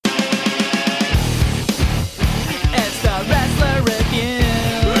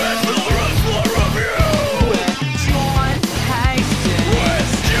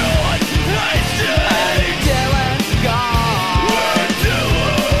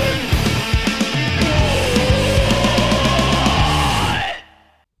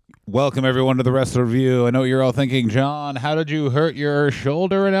Welcome, everyone, to the Wrestler Review. I know you're all thinking, John, how did you hurt your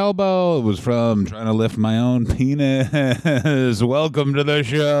shoulder and elbow? It was from trying to lift my own penis. Welcome to the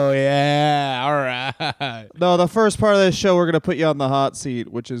show. Yeah, all right. No, the first part of this show, we're going to put you on the hot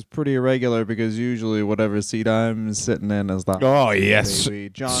seat, which is pretty irregular because usually whatever seat I'm sitting in is the hot Oh, seat, yes. baby.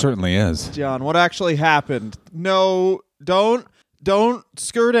 John, Certainly is. John, what actually happened? No, don't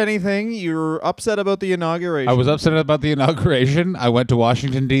skirt anything. You're upset about the inauguration. I was upset about the inauguration. I went to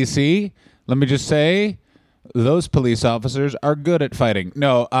Washington, D.C. Let me just say, those police officers are good at fighting.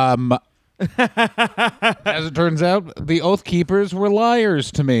 No, as it turns out, the Oath Keepers were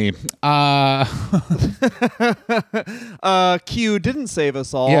liars to me. Q didn't save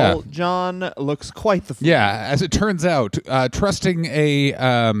us all. Yeah. John looks quite the fool. Yeah, as it turns out, trusting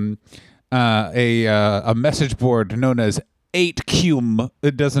a message board known as 8Cum,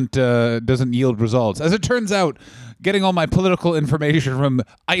 it doesn't yield results. As it turns out, getting all my political information from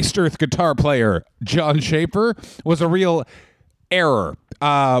Iced Earth guitar player John Shaper was a real error.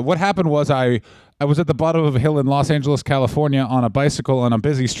 What happened was I was at the bottom of a hill in Los Angeles, California, on a bicycle on a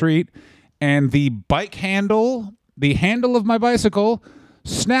busy street, and the handle of my bicycle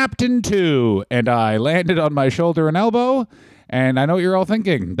snapped in two, and I landed on my shoulder and elbow. And I know what you're all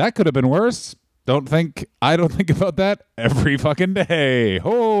thinking, that could have been worse. I don't think about that every fucking day.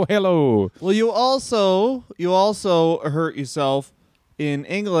 Oh, hello. Well, you also hurt yourself in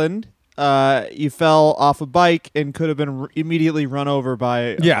England. You fell off a bike and could have been immediately run over by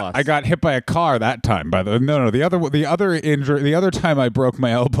a bus. I got hit by a car that time. By the way, no, the other injury, the other time I broke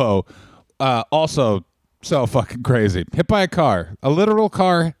my elbow, also so fucking crazy. Hit by a car, a literal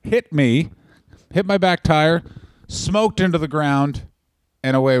car hit me, hit my back tire, smoked into the ground,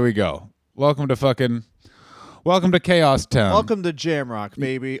 and away we go. Welcome to Chaos Town. Welcome to Jamrock,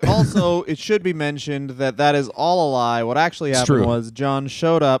 baby. Also, it should be mentioned that is all a lie. What actually happened was John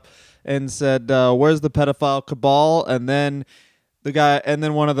showed up and said, "Where's the pedophile cabal?" And then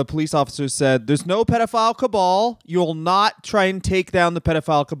one of the police officers said, "There's no pedophile cabal. You'll not try and take down the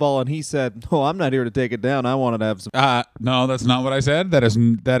pedophile cabal." And he said, "No, I'm not here to take it down. I wanted to have some." No, that's not what I said. That is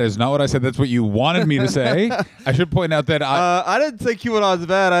not what I said. That's what you wanted me to say. I should point out that I didn't think you went on to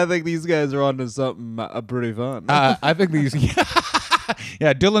that. I think these guys are onto something pretty fun. I think these.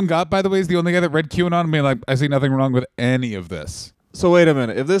 Yeah, Dylan Gott, by the way, is the only guy that read QAnon and being like, I see nothing wrong with any of this. So wait a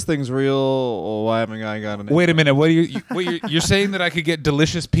minute. If this thing's real, why haven't I got an? Wait a minute. You're saying that I could get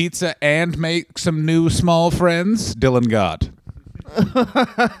delicious pizza and make some new small friends? Dylan Gott.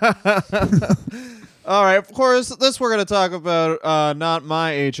 All right. Of course, this we're going to talk about not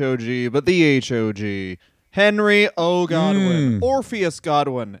my HOG, but the HOG. Henry O. Godwin. Orpheus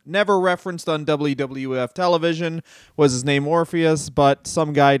Godwin. Never referenced on WWF television. Was his name Orpheus, but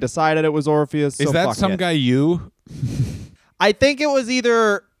some guy decided it was Orpheus. Is that some guy you? I think it was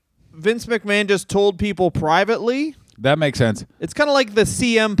either Vince McMahon just told people privately. That makes sense. It's kind of like the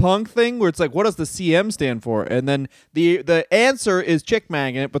CM Punk thing where it's like, what does the CM stand for? And then the answer is chick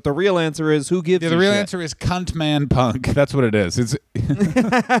magnet, but the real answer is who gives the real answer is cunt man punk. That's what it is. It's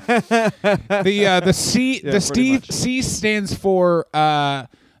the C stands for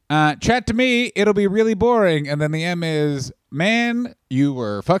chat to me, it'll be really boring. And then the M is, man, you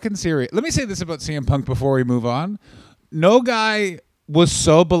were fucking serious. Let me say this about CM Punk before we move on. No guy was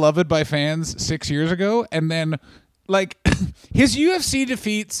so beloved by fans 6 years ago, and then like his UFC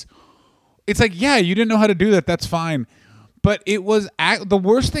defeats, it's like, yeah, you didn't know how to do that, that's fine. But it was the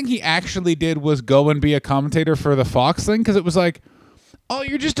worst thing he actually did was go and be a commentator for the Fox thing, because it was like, oh,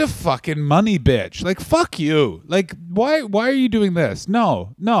 you're just a fucking money bitch. Like, fuck you. Like, why are you doing this?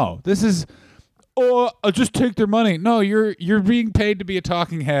 No. This is, I'll just take their money. No, you're being paid to be a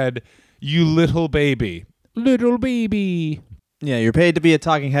talking head, you little baby. Little baby. Yeah, you're paid to be a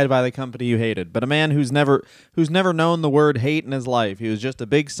talking head by the company you hated, but a man who's never known the word hate in his life. He was just a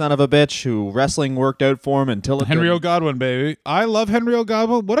big son of a bitch who wrestling worked out for him until it Henry didn't. O. Godwin, baby. I love Henry O.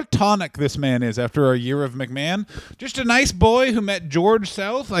 Godwin. What a tonic this man is after a year of McMahon. Just a nice boy who met George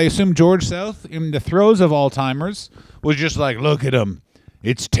South. I assume George South, in the throes of Alzheimer's, was just like, look at him.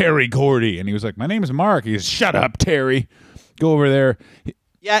 It's Terry Gordy. And he was like, my name is Mark. He's, shut up, Terry. Go over there.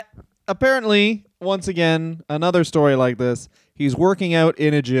 Yeah, apparently, once again, another story like this. He's working out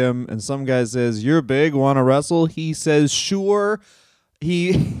in a gym, and some guy says, you're big, want to wrestle? He says, sure.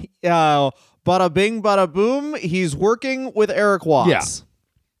 He, bada bing, bada boom, he's working with Eric Watts.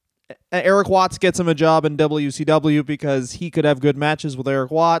 Yeah. Eric Watts gets him a job in WCW because he could have good matches with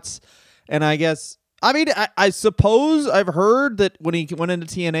Eric Watts. And I suppose I've heard that when he went into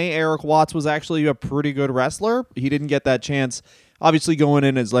TNA, Eric Watts was actually a pretty good wrestler. He didn't get that chance obviously going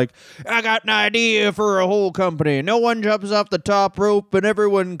in as like, I got an idea for a whole company. No one jumps off the top rope, and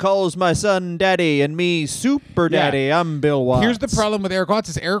everyone calls my son Daddy and me Super Daddy. Yeah. I'm Bill Watts. Here's the problem with Eric Watts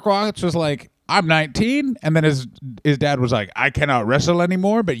is Eric Watts was like, I'm 19, and then his dad was like, I cannot wrestle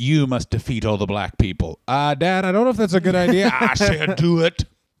anymore, but you must defeat all the black people. Dad, I don't know if that's a good idea. I said do it.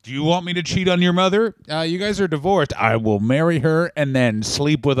 Do you want me to cheat on your mother? You guys are divorced. I will marry her and then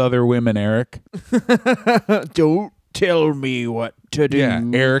sleep with other women, Eric. Don't tell me what to do. Yeah,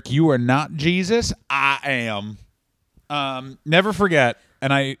 Eric, you are not Jesus. I am. Never forget,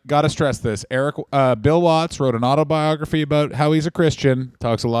 and I got to stress this, Bill Watts wrote an autobiography about how he's a Christian,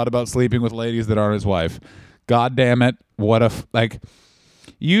 talks a lot about sleeping with ladies that aren't his wife. God damn it. What a,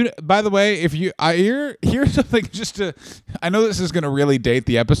 by the way, if you, here's something I know this is going to really date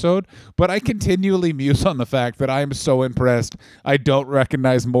the episode, but I continually muse on the fact that I am so impressed I don't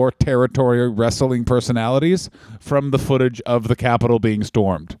recognize more territorial wrestling personalities from the footage of the Capitol being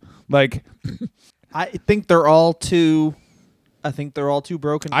stormed. Like, I think they're all too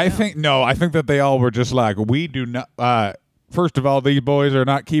broken down. I think that they all were just like, we do not, first of all, these boys are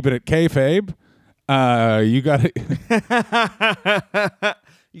not keeping it kayfabe. You got to...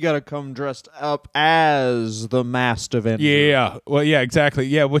 You got to come dressed up as the Masked Avenger. Yeah. Well, yeah, exactly.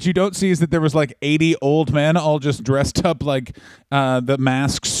 Yeah. What you don't see is that there was like 80 old men all just dressed up like the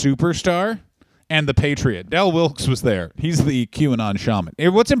Masked Superstar and the Patriot. Del Wilkes was there. He's the QAnon shaman.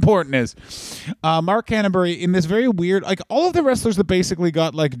 What's important is Mark Canterbury in this very weird, like all of the wrestlers that basically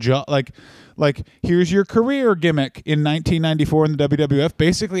got like here's your career gimmick in 1994 in the WWF.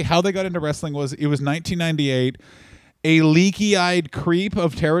 Basically, how they got into wrestling was it was 1998. A leaky-eyed creep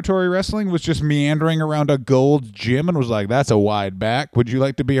of territory wrestling was just meandering around a gold gym and was like, that's a wide back. Would you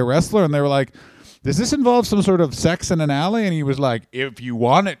like to be a wrestler? And they were like, does this involve some sort of sex in an alley? And he was like, if you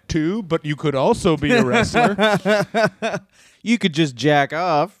want it to, but you could also be a wrestler. You could just jack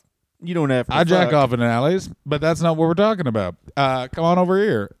off. You don't have to I jack off in alleys, but that's not what we're talking about. Come on over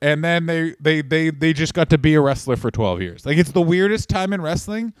here. And then they just got to be a wrestler for 12 years. Like, it's the weirdest time in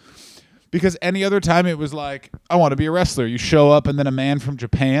wrestling. Because any other time it was like, I want to be a wrestler. You show up and then a man from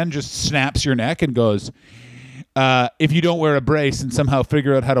Japan just snaps your neck and goes, if you don't wear a brace and somehow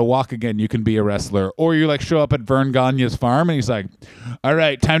figure out how to walk again, you can be a wrestler. Or you like show up at Vern Gagne's farm and he's like, all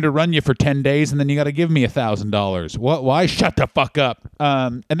right, time to run you for 10 days and then you got to give me $1,000. What? Why? Shut the fuck up.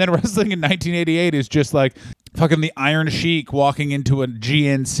 And then wrestling in 1988 is just like fucking the Iron Sheik walking into a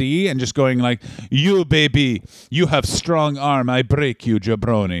GNC and just going like, you baby, you have strong arm, I break you,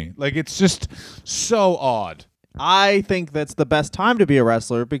 jabroni. Like, it's just so odd. I think that's the best time to be a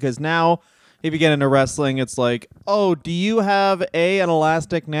wrestler because now if you get into wrestling, it's like, oh, do you have A, an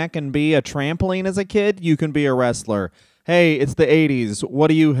elastic neck, and B, a trampoline as a kid? You can be a wrestler. Hey, it's the 80s. What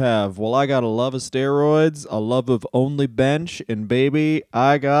do you have? Well, I got a love of steroids, a love of only bench, and baby,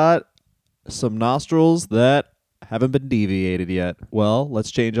 I got some nostrils that haven't been deviated yet. Well,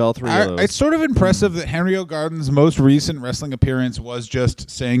 let's change all three of those. It's sort of impressive that Henry O'Garden's most recent wrestling appearance was just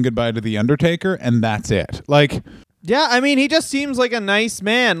saying goodbye to The Undertaker, and that's it. Like... Yeah, I mean, he just seems like a nice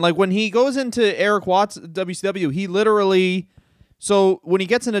man. Like, when he goes into Eric Watts' WCW, he literally... So, when he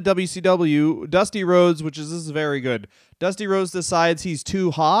gets into WCW, Dusty Rhodes, this is very good. Dusty Rhodes decides he's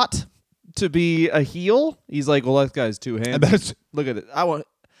too hot to be a heel. He's like, well, that guy's too handsome. Look at it.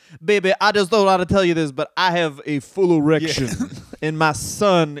 Baby, I just don't know how to tell you this, but I have a full erection. Yeah. And my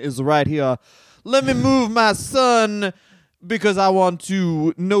son is right here. Let me move my son... Because I want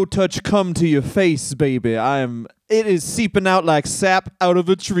to no touch come to your face, baby. It is seeping out like sap out of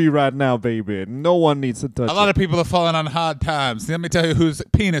a tree right now, baby. No one needs to touch it. A lot of people are falling on hard times. Let me tell you whose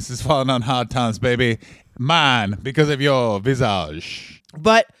penis is falling on hard times, baby. Mine, because of your visage.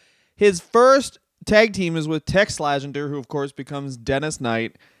 But his first tag team is with Tex Slagender, who of course becomes Dennis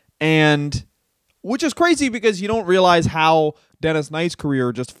Knight, and which is crazy because you don't realize how Dennis Knight's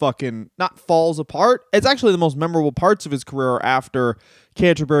career just fucking not falls apart. It's actually the most memorable parts of his career after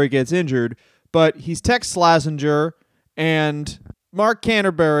Canterbury gets injured. But he's Tex Slagender and Mark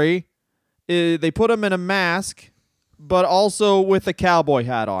Canterbury. They put him in a mask, but also with a cowboy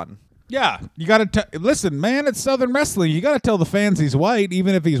hat on. Yeah, you got to listen, man. It's Southern wrestling. You got to tell the fans he's white,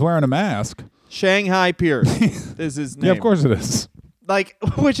 even if he's wearing a mask. Shanghai Pierce is his name. Yeah, of course it is. Like,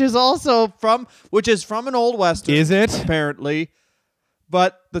 which is from an old Western. Is it? Apparently.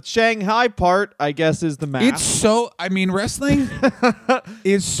 But the Shanghai part, I guess, is the mask. It's so, wrestling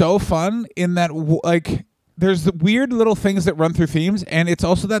is so fun in that, like, there's the weird little things that run through themes, and it's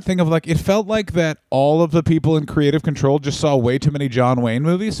also that thing of like, it felt like that all of the people in creative control just saw way too many John Wayne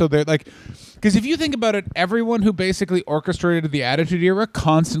movies. So they're like, because if you think about it, everyone who basically orchestrated the Attitude Era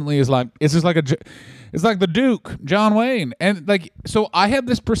constantly is like, it's just like it's like the Duke, John Wayne, and like, so I have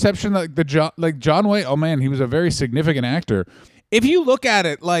this perception that John Wayne, oh man, he was a very significant actor. If you look at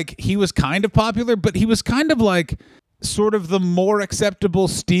it, like, he was kind of popular, but he was kind of like sort of the more acceptable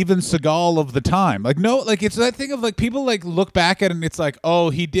Steven Seagal of the time. Like, no, like, it's that thing of like, people like look back at it and it's like, oh,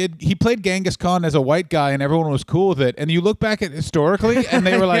 he played Genghis Khan as a white guy and everyone was cool with it. And you look back at historically and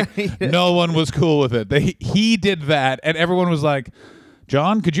they were like, no one was cool with it. He did that and everyone was like,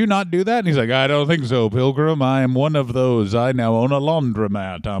 John, could you not do that? And he's like, I don't think so, Pilgrim. I am one of those. I now own a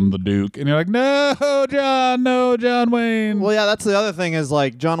laundromat. I'm the Duke. And you're like, no, John Wayne. Well, yeah, that's the other thing is,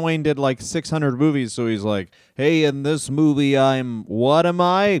 like, John Wayne did, like, 600 movies, so he's like, hey, in this movie, what am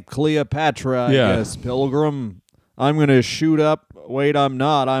I? Cleopatra, I guess, Pilgrim. I'm going to shoot up. Wait, I'm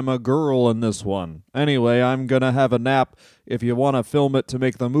not. I'm a girl in this one. Anyway, I'm going to have a nap. If you want to film it to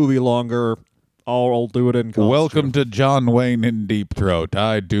make the movie longer, I'll do it in costume. Welcome to John Wayne in Deep Throat.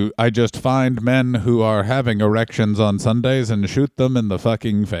 I just find men who are having erections on Sundays and shoot them in the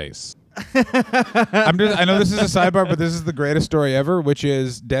fucking face. I know this is a sidebar, but this is the greatest story ever, which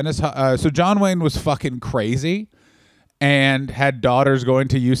is so John Wayne was fucking crazy and had daughters going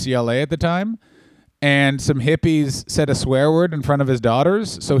to UCLA at the time. And some hippies said a swear word in front of his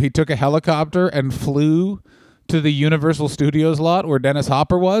daughters. So he took a helicopter and flew to the Universal Studios lot where Dennis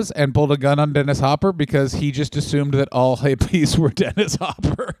Hopper was and pulled a gun on Dennis Hopper because he just assumed that all hippies were Dennis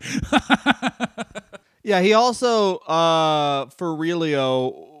Hopper. Yeah, he also, for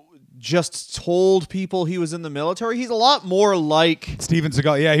Realio, just told people he was in the military. He's a lot more like Steven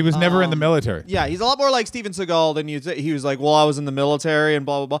Seagal. Yeah, he was never in the military. Yeah, he's a lot more like Steven Seagal than he was like, well, I was in the military and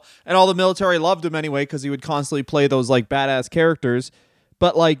blah, blah, blah. And all the military loved him anyway because he would constantly play those like badass characters.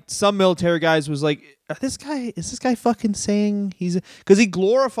 But like some military guys was like, is this guy fucking saying because he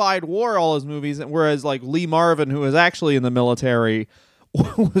glorified war all his movies, whereas like Lee Marvin, who was actually in the military,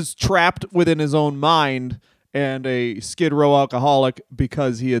 was trapped within his own mind and a Skid Row alcoholic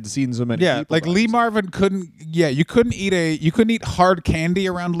because he had seen so many people. Like Lee Marvin you couldn't eat hard candy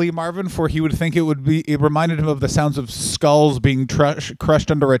around Lee Marvin for he would think it reminded him of the sounds of skulls being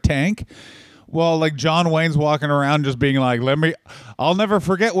crushed under a tank. Well, like John Wayne's walking around just being like, I'll never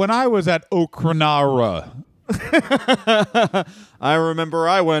forget when I was at Okranara. I remember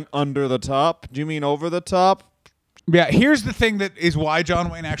I went under the top. Do you mean over the top? Yeah, here's the thing that is why John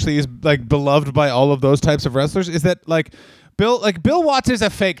Wayne actually is like beloved by all of those types of wrestlers is that like Bill Watts is a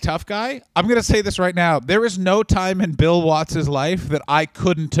fake tough guy. I'm going to say this right now. There is no time in Bill Watts' life that I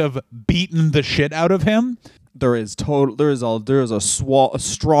couldn't have beaten the shit out of him. There is a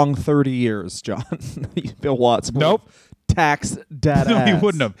strong 30 years, John. Bill Watts. Nope. Tax dad. No, he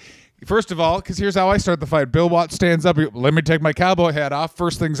wouldn't have. First of all, because here's how I start the fight. Bill Watts stands up. Let me take my cowboy hat off.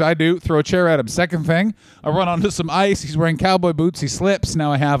 First things I do, throw a chair at him. Second thing, I run onto some ice. He's wearing cowboy boots. He slips.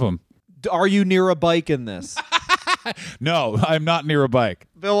 Now I have him. Are you near a bike in this? No, I'm not near a bike.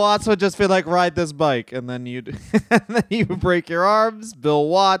 Bill Watts would just be like, ride this bike. And then you break your arms. Bill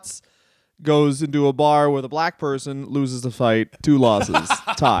Watts goes into a bar with a black person, loses the fight, 2 losses,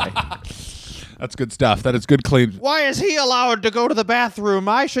 tie. That's good stuff. That is good clean. Why is he allowed to go to the bathroom?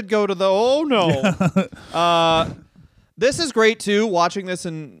 I should go to the... Oh, no. This is great, too, watching this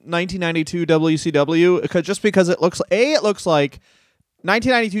in 1992 WCW, just because it looks like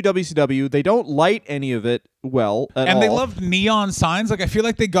 1992 WCW, they don't light any of it well at all. And they loved neon signs. Like, I feel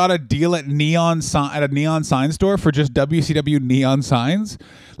like they got a deal at a neon sign store for just WCW neon signs.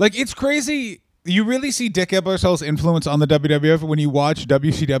 Like, it's crazy. You really see Dick Ebersol's influence on the WWF when you watch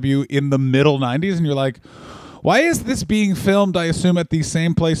WCW in the middle 90s, and you're like, why is this being filmed, I assume, at the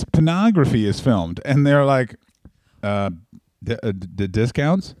same place pornography is filmed? And they're like, the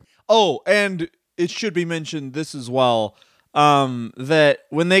discounts? Oh, and it should be mentioned this as well. That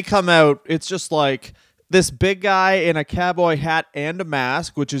when they come out, it's just like this big guy in a cowboy hat and a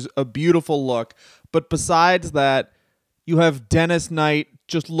mask, which is a beautiful look. But besides that, you have Dennis Knight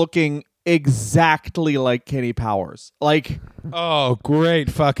just looking exactly like Kenny Powers. Like, oh, great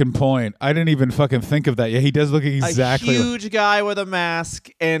fucking point. I didn't even fucking think of that. Yeah, he does look exactly a huge guy with a mask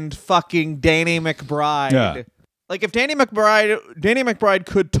and fucking Danny McBride. Yeah. Like, if Danny McBride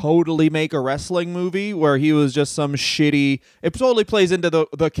could totally make a wrestling movie where he was just some shitty... It totally plays into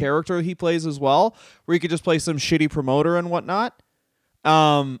the character he plays as well, where he could just play some shitty promoter and whatnot.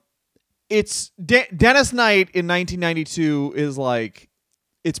 It's... Dennis Knight in 1992 is like...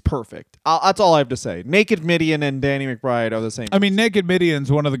 it's perfect. That's all I have to say. Naked Midian and Danny McBride are the same. I mean, Naked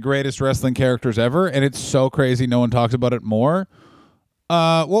Midian's one of the greatest wrestling characters ever, and it's so crazy no one talks about it more.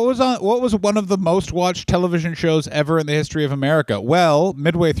 What was one of the most watched television shows ever in the history of America? Well,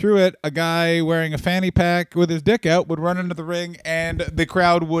 midway through it, a guy wearing a fanny pack with his dick out would run into the ring, and the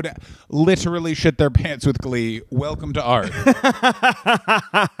crowd would literally shit their pants with glee. Welcome to art.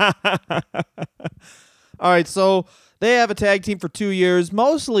 All right, so they have a tag team for 2 years.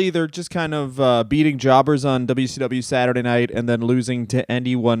 Mostly they're just kind of beating jobbers on WCW Saturday Night and then losing to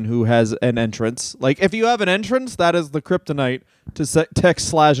anyone who has an entrance. Like, if you have an entrance, that is the kryptonite to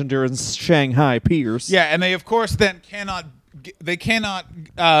Tex Slazenger and Shanghai Pierce. Yeah, and they, of course, then cannot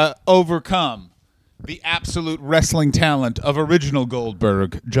overcome the absolute wrestling talent of original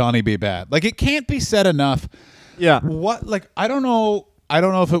Goldberg, Johnny B. Bad. Like, it can't be said enough. Yeah. What, like, I don't know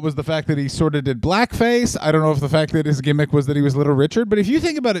if it was the fact that he sort of did blackface. I don't know if the fact that his gimmick was that he was Little Richard. But if you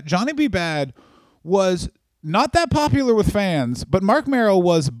think about it, Johnny B. Bad was not that popular with fans, but Mark Merrill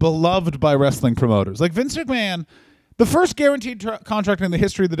was beloved by wrestling promoters. Like Vince McMahon, the first guaranteed contract in the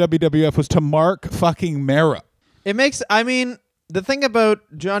history of the WWF was to Mark fucking Merrill. The thing about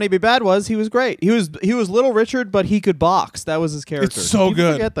Johnny B. Bad was he was great. He was Little Richard, but he could box. That was his character. It's so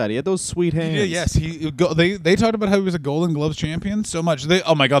good. Forget that he had those sweet hands. Yes, they talked about how he was a Golden Gloves champion so much.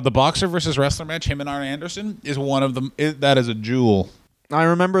 Oh my god, the boxer versus wrestler match, him and Arn Anderson, is one of them. That is a jewel. I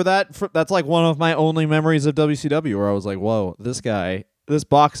remember that. That's like one of my only memories of WCW, where I was like, "Whoa, this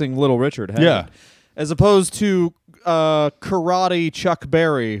boxing Little Richard." Yeah. As opposed to karate Chuck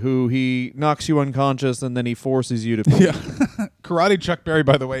Berry, who he knocks you unconscious and then he forces you to pee. Yeah. Karate Chuck Berry,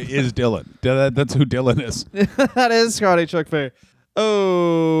 by the way, is Dylan. That's who Dylan is. That is karate Chuck Berry.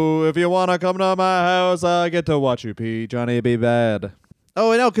 Oh, if you want to come to my house, I get to watch you pee, Johnny B. Bad.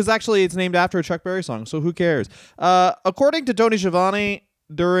 Oh, I know, because actually it's named after a Chuck Berry song, so who cares? According to Tony Schiavone,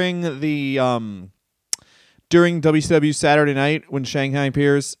 during WCW Saturday Night, when Shanghai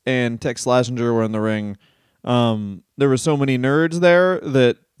Pierce and Tex Slazenger were in the ring, there were so many nerds there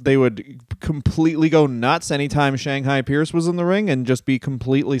that they would completely go nuts anytime Shanghai Pierce was in the ring and just be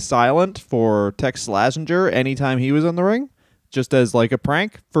completely silent for Tex Slazenger anytime he was in the ring, just as like a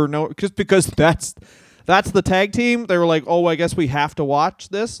prank just because that's the tag team. They were like, oh, I guess we have to watch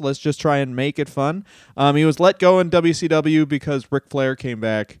this. Let's just try and make it fun. He was let go in WCW because Ric Flair came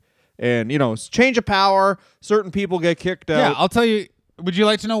back. And, change of power. Certain people get kicked out. Yeah, I'll tell you. Would you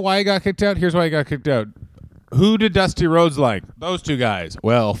like to know why he got kicked out? Here's why he got kicked out. Who did Dusty Rhodes like? Those two guys.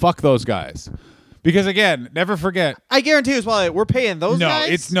 Well, fuck those guys. Because, again, never forget. I guarantee you, we're paying those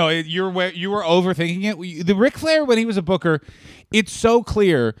guys? You were overthinking it. The Ric Flair, when he was a booker, it's so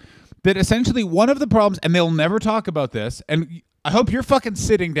clear that essentially one of the problems, and they'll never talk about this, and I hope you're fucking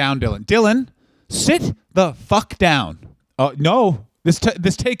sitting down, Dylan. Dylan, sit the fuck down. No. This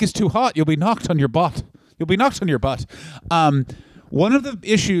take is too hot. You'll be knocked on your butt. One of the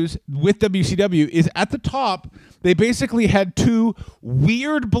issues with WCW is at the top, they basically had two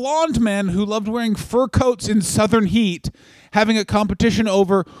weird blonde men who loved wearing fur coats in southern heat having a competition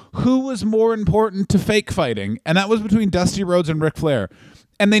over who was more important to fake fighting, and that was between Dusty Rhodes and Ric Flair.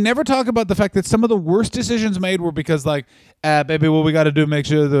 And they never talk about the fact that some of the worst decisions made were because, like, baby, what we got to do, make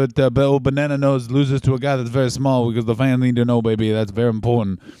sure that old Banana Nose loses to a guy that's very small because the fans need to know, baby, that's very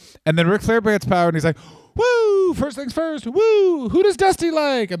important. And then Ric Flair gets power, and he's like, woo, first things first, woo, who does Dusty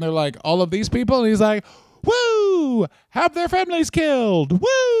like? And they're like, all of these people. And he's like, woo, have their families killed,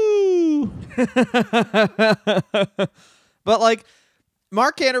 woo. But, like,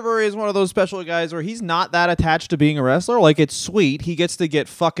 Mark Canterbury is one of those special guys where he's not that attached to being a wrestler. Like, it's sweet. He gets to get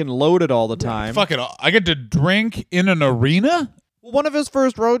fucking loaded all the time. Fuck it. I get to drink in an arena? One of his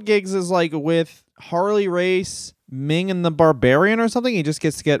first road gigs is, like, with Harley Race, Ming and the Barbarian or something. He just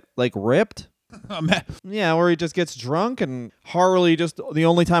gets to get, like, ripped. Yeah, where he just gets drunk, and Harley the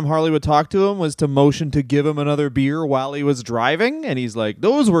only time Harley would talk to him was to motion to give him another beer while he was driving, and he's like,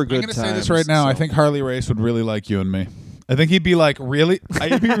 those were good times. I'm going to say this right now. So. I think Harley Race would really like you and me. I think he'd be like, really?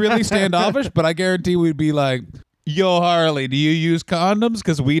 He'd be really standoffish, but I guarantee we'd be like, yo, Harley, do you use condoms?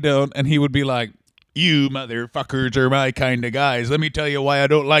 Because we don't. And he would be like, you motherfuckers are my kind of guys. Let me tell you why I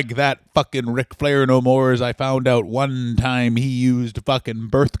don't like that fucking Ric Flair no more is I found out one time he used fucking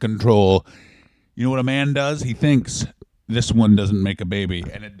birth control. You know what a man does? He thinks this one doesn't make a baby,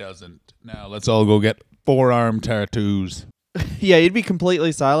 and it doesn't. Now let's all go get forearm tattoos. Yeah, he'd be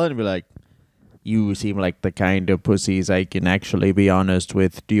completely silent and be like, you seem like the kind of pussies I can actually be honest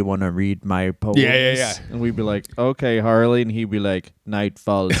with. Do you want to read my poems? Yeah. And we'd be like, okay, Harley. And he'd be like, night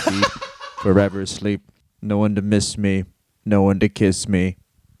falls deep, forever sleep. No one to miss me. No one to kiss me.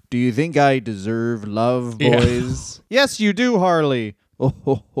 Do you think I deserve love, boys? Yeah. Yes, you do, Harley.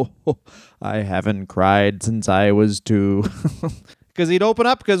 I haven't cried since I was 2. Because he'd open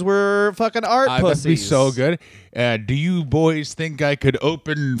up because we're fucking art pussies. That'd be so good. Do you boys think I could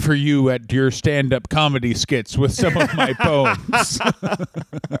open for you at your stand-up comedy skits with some of my poems?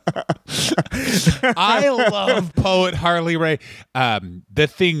 I love poet Harley Ray. The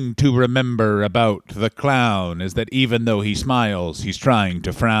thing to remember about the clown is that even though he smiles, he's trying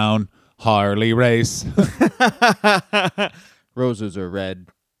to frown. Harley Race. Roses are red.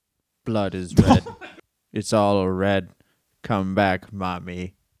 Blood is red. It's all red. Come back,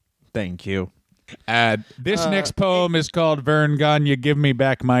 mommy. Thank you. This next poem is called Vern Gagne, Give Me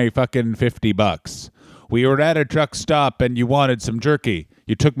Back My Fucking $50. We were at a truck stop and you wanted some jerky.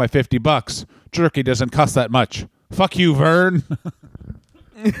 You took my $50. Jerky doesn't cost that much. Fuck you, Vern.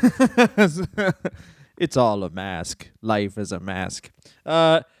 It's all a mask. Life is a mask.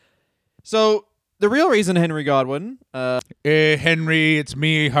 So the real reason Henry Godwin... Henry, it's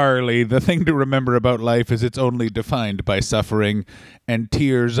me, Harley. The thing to remember about life is it's only defined by suffering, and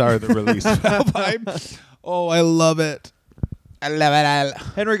tears are the release valve. Oh, I love it. I love it.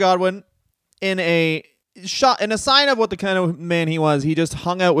 Henry Godwin, in a sign of what the kind of man he was, he just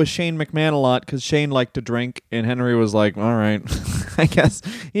hung out with Shane McMahon a lot because Shane liked to drink, and Henry was like, all right, I guess.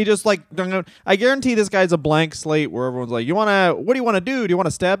 He just like, I guarantee this guy's a blank slate where everyone's like, what do you want to do? Do you want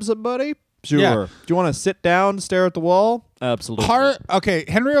to stab somebody? Sure. Yeah. Do you want to sit down, stare at the wall? Absolutely.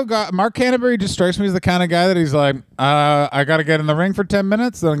 Mark Canterbury just strikes me as the kind of guy that he's like, I got to get in the ring for 10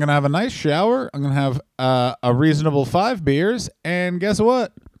 minutes, then I'm going to have a nice shower, I'm going to have a reasonable 5 beers, and guess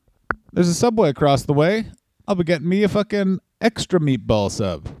what? There's a Subway across the way. I'll be getting me a fucking extra meatball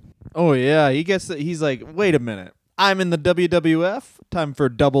sub. Oh, yeah. He's like, wait a minute. I'm in the WWF. Time for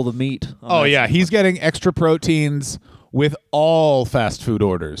double the meat. Oh, yeah. He's getting extra proteins with all fast food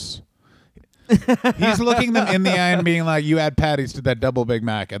orders. He's looking them in the eye and being like, you add patties to that double Big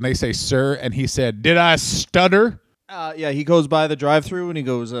Mac. And they say, sir. And he said, did I stutter? Yeah, he goes by the drive-thru and he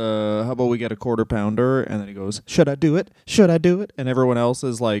goes, how about we get a quarter pounder? And then he goes, should I do it? Should I do it? And everyone else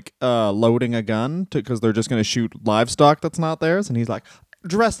is like loading a gun because they're just going to shoot livestock that's not theirs. And he's like,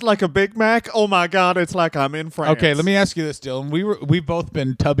 dressed like a Big Mac? Oh my God, it's like I'm in France. Okay, let me ask you this, Dylan. We've both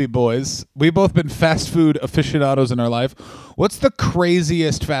been tubby boys. We've both been fast food aficionados in our life. What's the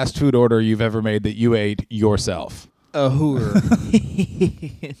craziest fast food order you've ever made that you ate yourself? A hooer.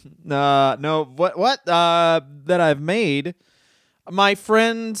 No, what that I've made. My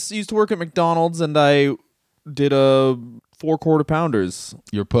friends used to work at McDonald's and I did 4 quarter pounders.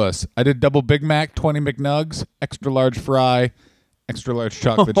 Your puss. I did double Big Mac, 20 McNugs, extra large fry, extra large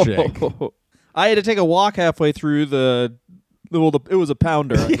chocolate shake. I had to take a walk halfway through it was a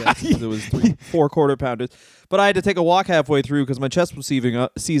pounder, I guess. It was 4 quarter pounders. But I had to take a walk halfway through because my chest was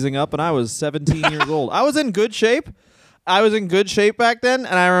seizing up, and I was 17 years old. I was in good shape. Back then,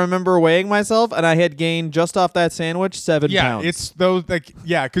 and I remember weighing myself, and I had gained just off that sandwich 7 pounds. Yeah, it's those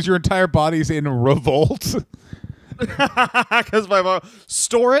because your entire body's in revolt. Because my mom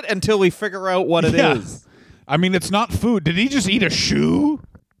store it until we figure out what it is. I mean, it's not food. Did he just eat a shoe?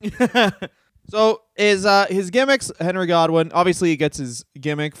 So his gimmicks, Henry Godwin, obviously he gets his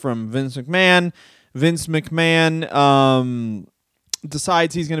gimmick from Vince McMahon. Vince McMahon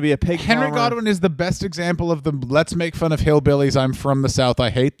decides he's going to be a pig Henry farmer. Godwin is the best example of the let's make fun of hillbillies, I'm from the South, I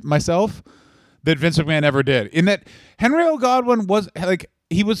hate myself, that Vince McMahon ever did. In that Henry Godwin was like,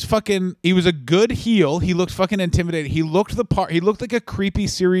 he was a good heel. He looked fucking intimidating. He looked the part. He looked like a creepy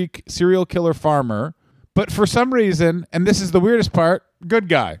serial killer farmer. But for some reason, and this is the weirdest part, good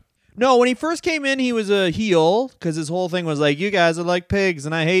guy. No, when he first came in, he was a heel because his whole thing was like, you guys are like pigs,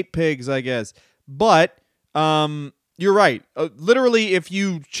 and I hate pigs, I guess. But you're right. Literally, if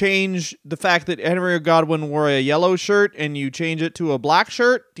you change the fact that Henry Godwin wore a yellow shirt and you change it to a black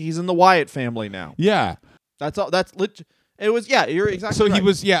shirt, he's in the Wyatt family now. Yeah. That's all. That's It was, yeah, you're exactly so right. he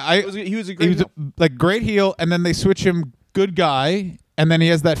was, he was a great heel. Great heel, and then they switch him good guy. And then he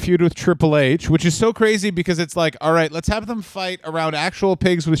has that feud with Triple H, which is so crazy because it's like, all right, let's have them fight around actual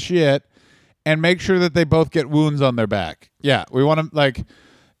pigs with shit and make sure that they both get wounds on their back. Yeah, we want to,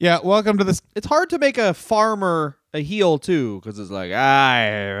 welcome to this. It's hard to make a farmer a heel, too, because it's like,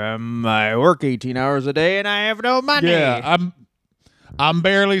 I work 18 hours a day and I have no money. Yeah, I'm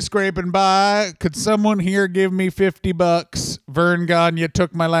barely scraping by. Could someone here give me $50? Vern Gagne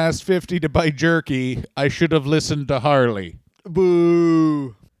took my last 50 to buy jerky. I should have listened to Harley.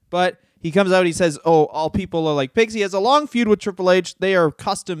 Boo. But he comes out, he says, all people are like pigs. He has a long feud with Triple H. They are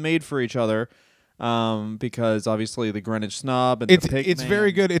custom made for each other because obviously the Greenwich Snob and the Pig It's Man.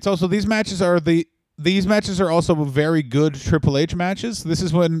 very good. It's also, these matches are the these matches are also very good Triple H matches. This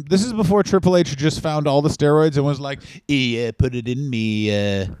is before Triple H just found all the steroids and was like, yeah, put it in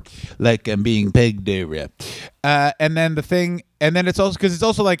me, like I'm being pegged there. And then it's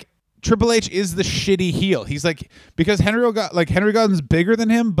also like Triple H is the shitty heel. He's like, because Henry Godwin's bigger than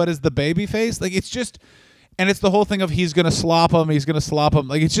him, but is the baby face. Like it's just, and it's the whole thing of he's gonna slop him.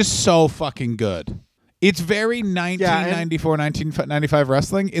 Like it's just so fucking good. It's very 1994, 1995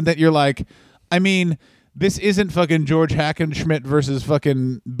 wrestling in that you're like, I mean, this isn't fucking George Hackenschmidt versus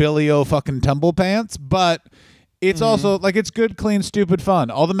fucking Billy O fucking Tumblepants, but it's also like it's good, clean, stupid fun.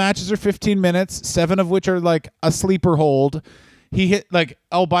 All the matches are 15 minutes, 7 of which are like a sleeper hold. He hit like,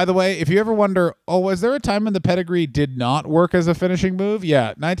 oh, by the way, if you ever wonder, oh, was there a time when the pedigree did not work as a finishing move?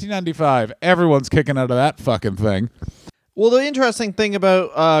 Yeah, 1995. Everyone's kicking out of that fucking thing. Well, the interesting thing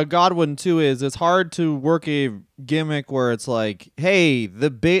about Godwin, too, is it's hard to work a gimmick where it's like, hey,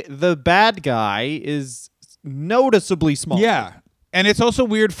 the bad guy is noticeably small. Yeah. And it's also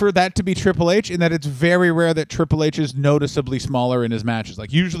weird for that to be Triple H in that it's very rare that Triple H is noticeably smaller in his matches.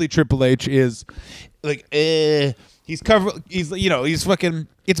 Like, usually Triple H is like, he's fucking,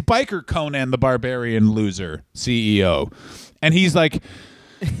 it's Biker Conan the Barbarian loser CEO. And he's like,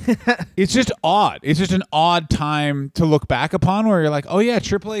 it's just odd. It's just an odd time to look back upon where you're like, oh yeah,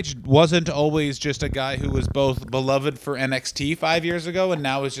 Triple H wasn't always just a guy who was both beloved for NXT 5 years ago and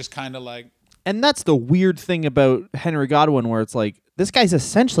now is just kind of like. And that's the weird thing about Henry Godwin where it's like, this guy's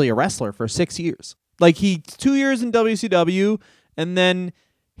essentially a wrestler for 6 years. Like he's 2 years in WCW and then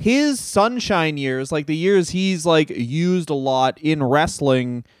his sunshine years, like the years he's like used a lot in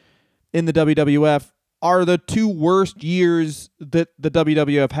wrestling in the WWF, are the 2 worst years that the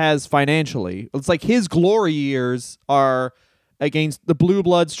WWF has financially. It's like his glory years are against the Blue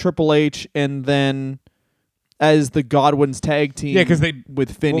Bloods, Triple H, and then as the Godwin's tag team. Yeah, because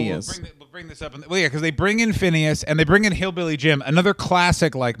with Phineas. We'll bring this up. Because they bring in Phineas and they bring in Hillbilly Jim, another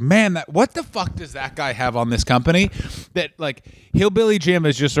classic. Like, man, what the fuck does that guy have on this company? That like Hillbilly Jim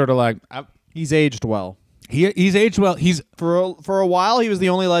is just sort of like he's aged well. He's aged well. He's for a while he was the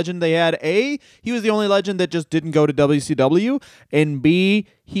only legend they had. A, he was the only legend that just didn't go to WCW, and B,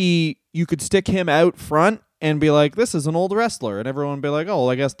 you could stick him out front and be like, this is an old wrestler, and everyone would be like, oh, well,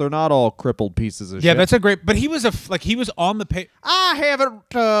 I guess they're not all crippled pieces of shit. Yeah, that's a great. But he was he was on the page. I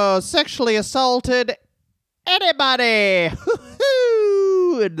haven't sexually assaulted anybody.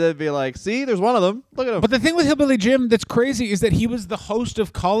 And they'd be like, see, there's one of them. Look at him. But the thing with Hillbilly Jim that's crazy is that he was the host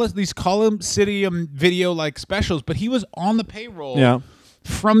of these Coliseum video like specials, but he was on the payroll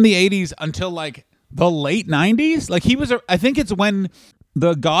from the 80s until like the late 90s. Like he was, I think it's when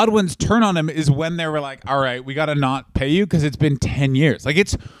the Godwins turn on him is when they were like, all right, we got to not pay you because it's been 10 years. Like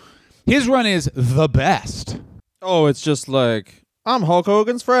his run is the best. Oh, it's just like, I'm Hulk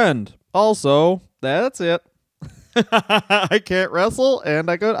Hogan's friend. Also, that's it. I can't wrestle,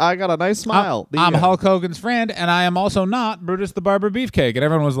 and I got a nice smile. I'm Hulk Hogan's friend, and I am also not Brutus the Barber Beefcake. And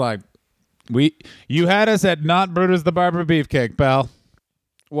everyone was like, you had us at not Brutus the Barber Beefcake, pal.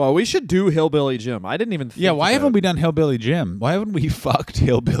 Well, we should do Hillbilly Jim. I didn't even think why haven't we done Hillbilly Jim? Why haven't we fucked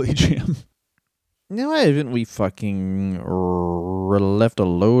Hillbilly Jim? No, why haven't we fucking left a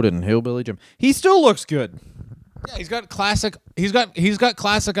load in Hillbilly Jim? He still looks good. Yeah, he's got classic. He's got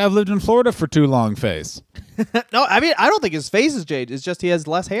classic. I've lived in Florida for too long face. No, I mean I don't think his face is changed. It's just he has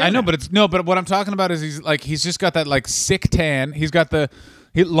less hair. I know, but what I'm talking about is he's just got that like sick tan. He's got the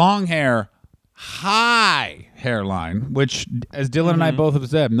long hair, high hairline, which as Dylan and I both have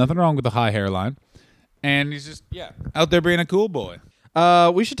said, nothing wrong with the high hairline, and he's just out there being a cool boy.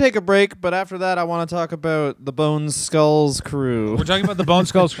 We should take a break, but after that, I want to talk about the Bones Skulls crew. We're talking about the Bone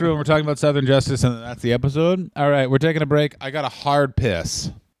Skulls crew, and we're talking about Southern Justice, and that's the episode. All right, we're taking a break. I got a hard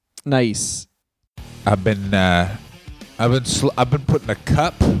piss. Nice. I've been putting a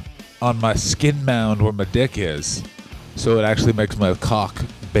cup on my skin mound where my dick is, so it actually makes my cock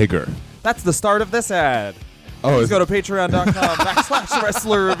bigger. That's the start of this ad. Oh, please go to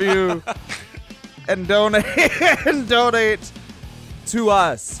patreon.com/wrestler-review and donate to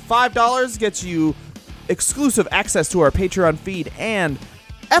us. $5 gets you exclusive access to our Patreon feed and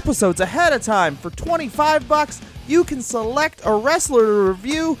episodes ahead of time. For $25, you can select a wrestler to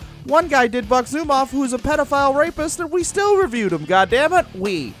review. One guy did Buck Zumoff, who's a pedophile rapist, and we still reviewed him. God damn it,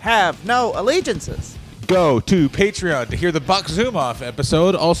 we have no allegiances. Go to Patreon to hear the Buck Zumoff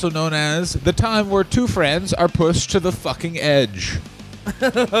episode, also known as the time where two friends are pushed to the fucking edge.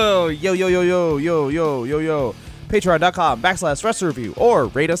 Yo. Patreon.com/wrestler-review or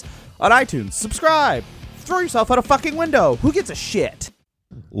rate us on iTunes. Subscribe. Throw yourself out a fucking window. Who gives a shit?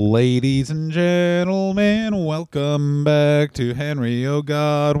 Ladies and gentlemen, welcome back to Henry O.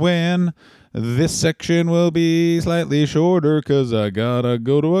 Godwin. This section will be slightly shorter because I gotta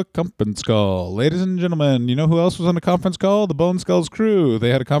go to a conference call. Ladies and gentlemen, you know who else was on a conference call? The Bone Skulls crew. They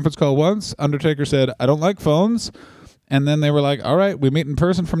had a conference call once. Undertaker said, I don't like phones. And then they were like, all right, we meet in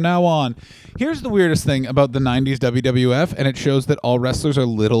person from now on. Here's the weirdest thing about the 90s WWF, and it shows that all wrestlers are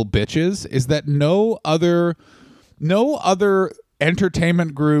little bitches, is that no other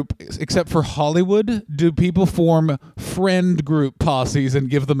entertainment group except for Hollywood do people form friend group posses and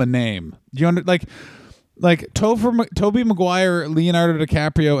give them a name. Do you like Tobey Maguire, Leonardo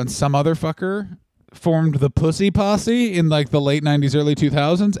DiCaprio, and some other fucker formed the Pussy Posse in like the late 90s, early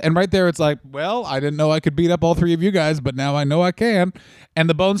 2000s. And right there, it's like, well, I didn't know I could beat up all three of you guys, but now I know I can. And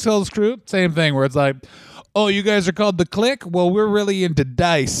the Bone Skulls crew, same thing, where it's like, oh, you guys are called the Click? Well, we're really into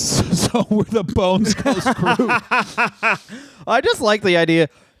dice, so we're the Bone Skulls crew. I just like the idea.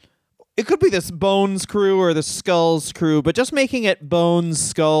 It could be this Bones crew or the Skulls crew, but just making it Bones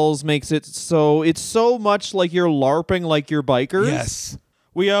Skulls makes it so it's so much like you're LARPing like you're bikers. Yes.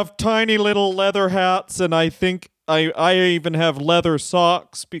 We have tiny little leather hats, and I think I even have leather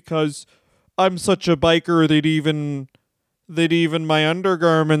socks because I'm such a biker that even my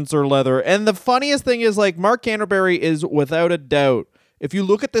undergarments are leather. And the funniest thing is, like, Mark Canterbury is without a doubt, if you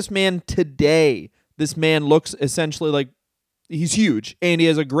look at this man today, this man looks essentially like he's huge, and he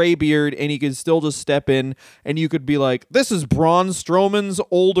has a gray beard, and he can still just step in, and you could be like, this is Braun Strowman's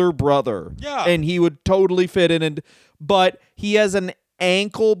older brother. Yeah. And he would totally fit in. But he has an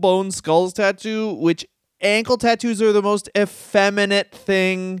ankle Bone Skulls tattoo, which ankle tattoos are the most effeminate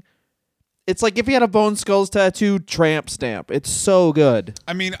thing. It's like if he had a Bone Skulls tattoo, tramp stamp. It's so good.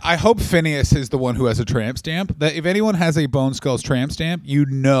 I mean, I hope Phineas is the one who has a tramp stamp. That if anyone has a Bone Skulls tramp stamp, you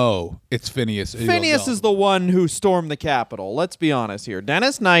know it's Phineas. Phineas is the one who stormed the Capitol. Let's be honest here.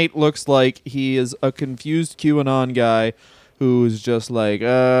 Dennis Knight looks like he is a confused QAnon guy who's just like,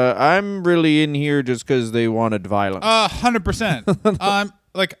 I'm really in here just because they wanted violence. 100%.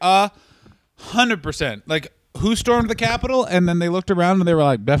 Like, 100%. Like, who stormed the Capitol? And then they looked around and they were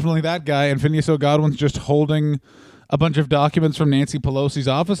like, definitely that guy. And Phineas O'Godwin's just holding a bunch of documents from Nancy Pelosi's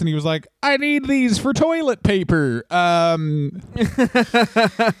office, and he was like, I need these for toilet paper.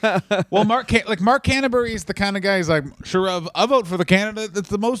 Well, Mark Canterbury is the kind of guy who's like, sure, I'll vote for the candidate that's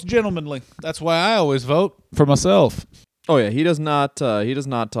the most gentlemanly. That's why I always vote for myself. Oh yeah, he does not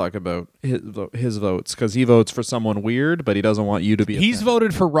talk about his votes because he votes for someone weird, but he doesn't want you to be. He's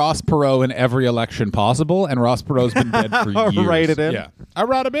voted for Ross Perot in every election possible, and Ross Perot's been dead for years. Write it in. Yeah, I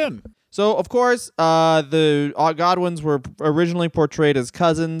wrote him in. So, of course, the Godwins were originally portrayed as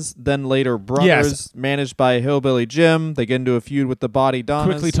cousins, then later brothers, managed by Hillbilly Jim. They get into a feud with the Body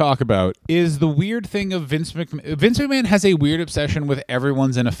Donnas. Quickly talk about is the weird thing of Vince McMahon. Vince McMahon has a weird obsession with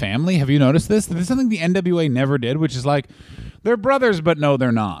everyone's in a family. Have you noticed this? This is something the NWA never did, which is like, they're brothers, but no,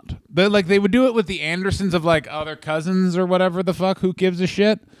 they're not. They would do it with the Andersons of like, oh, they're cousins or whatever the fuck. Who gives a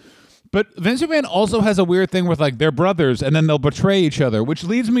shit? But Vince McMahon also has a weird thing with, like, they're brothers, and then they'll betray each other, which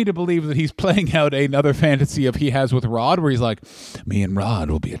leads me to believe that he's playing out another fantasy of he has with Rod, where he's like, me and Rod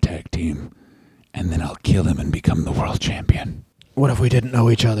will be a tag team, and then I'll kill him and become the world champion. What if we didn't know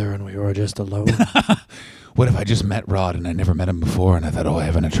each other and we were just alone? What if I just met Rod and I never met him before, and I thought, oh, I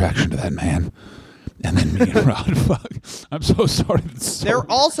have an attraction to that man? And then me and Rod, fuck. I'm so sorry. They're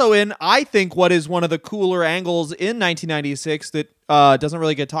also in, I think, what is one of the cooler angles in 1996 that doesn't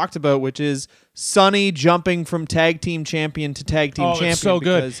really get talked about, which is Sonny jumping from tag team champion to tag team champion. It's so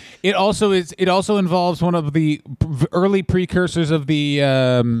good. It also involves one of the early precursors of the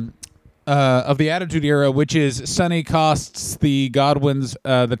Attitude Era, which is Sonny costs the Godwins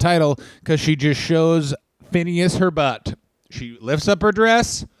the title because she just shows Phineas her butt. She lifts up her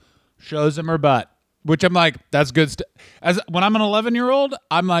dress, shows him her butt. Which I'm like, that's good stuff. When I'm an 11-year-old,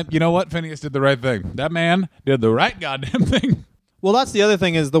 I'm like, you know what? Phineas did the right thing. That man did the right goddamn thing. Well, that's the other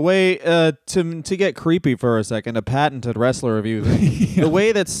thing is the way, to get creepy for a second, a patented wrestler review thing. Yeah. The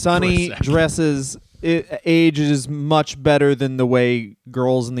way that Sonny dresses ages much better than the way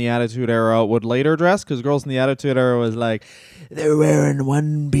girls in the Attitude Era would later dress, because girls in the Attitude Era was like, they're wearing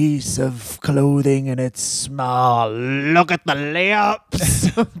one piece of clothing and it's small. Look at the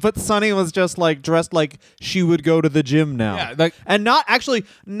layups. But Sonny was just like dressed like she would go to the gym now. Yeah, and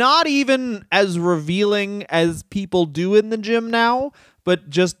not even as revealing as people do in the gym now, but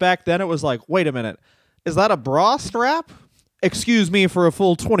just back then it was like, wait a minute, is that a bra strap? Excuse me for a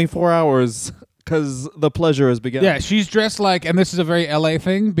full 24 hours. Because the pleasure has begun. Yeah, she's dressed like, and this is a very LA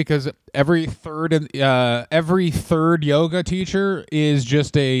thing, because every third yoga teacher is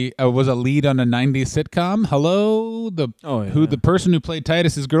just was a lead on a 90s sitcom. Hello, the person who played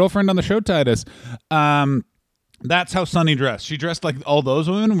Titus's girlfriend on the show Titus. That's how Sunny dressed. She dressed like all those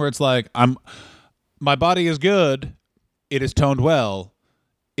women where it's like, my body is good. It is toned well.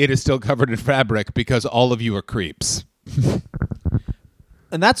 It is still covered in fabric because all of you are creeps.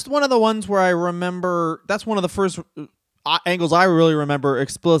 And that's one of the ones where I remember, that's one of the first angles I really remember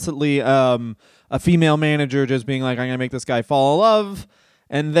explicitly, a female manager just being like, I'm going to make this guy fall in love,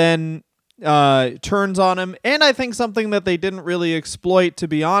 and then turns on him. And I think something that they didn't really exploit, to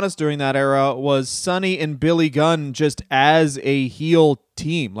be honest, during that era was Sunny and Billy Gunn just as a heel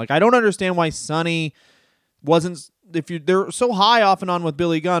team. Like, I don't understand why Sunny wasn't, they're so high off and on with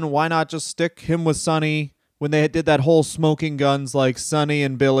Billy Gunn, why not just stick him with Sunny when they did that whole smoking guns like Sunny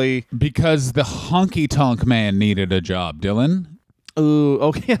and Billy? Because the honky tonk man needed a job, Dylan. Ooh,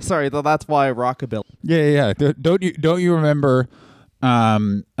 okay, sorry, that's why Rockabilly. Yeah. Don't you remember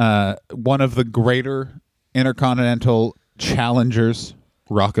one of the greater intercontinental challengers,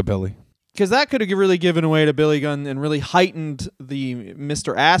 Rockabilly? Because that could have really given away to Billy Gunn and really heightened the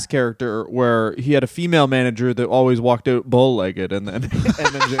Mr. Ass character, where he had a female manager that always walked out bow-legged, and then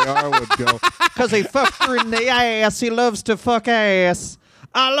JR would go, because he fucked her in the ass. He loves to fuck ass.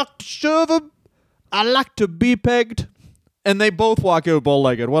 I like to shove him. I like to be pegged. And they both walk out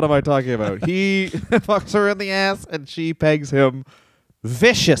bow-legged. What am I talking about? He fucks her in the ass, and she pegs him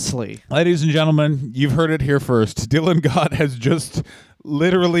viciously. Ladies and gentlemen, you've heard it here first. Dylan Gott has just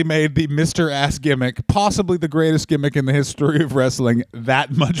literally made the Mr. Ass gimmick, possibly the greatest gimmick in the history of wrestling,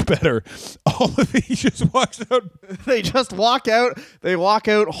 that much better. All of it, he just walks out. They just walk out. They walk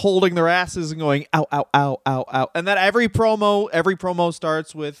out holding their asses and going, ow, ow, ow, ow, ow. And then every promo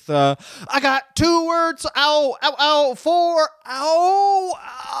starts with, I got 2 words, ow, ow, ow, 4, ow,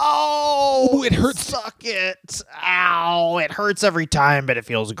 ow. Ooh, it hurts. Suck it. Ow. It hurts every time, but it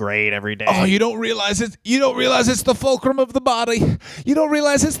feels great every day. Oh, you don't realize it's the fulcrum of the body. You don't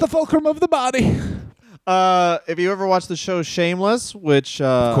realize it's the fulcrum of the body. If you ever watched the show Shameless, which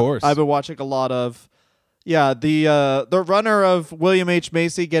of course I've been watching a lot of, yeah, the runner of William H.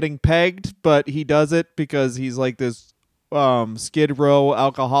 Macy getting pegged, but he does it because he's like this Skid Row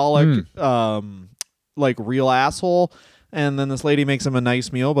alcoholic, like real asshole. And then this lady makes him a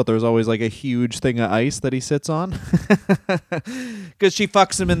nice meal, but there's always like a huge thing of ice that he sits on because she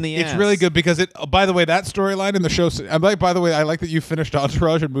fucks him in the ass. It's really good because by the way, that storyline in the show, by the way, I like that you finished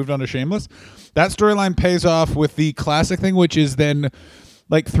Entourage and moved on to Shameless. That storyline pays off with the classic thing, which is then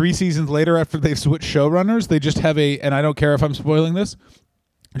like 3 seasons later after they've switched showrunners, they just have and I don't care if I'm spoiling this,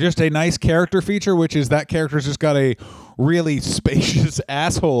 just a nice character feature, which is that character's just got a really spacious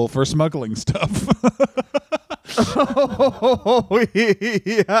asshole for smuggling stuff. Oh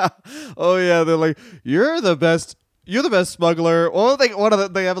yeah, oh yeah. They're like, you're the best smuggler. Well,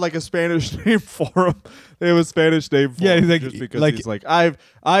 they have like a Spanish name for him. They have a Spanish name for him, just because he's like,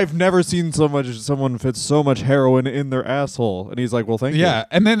 I've never seen someone fit so much heroin in their asshole. And he's like, well, thank you. Yeah,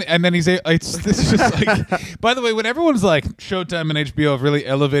 and then he's this is just like. By the way, when everyone's like Showtime and HBO have really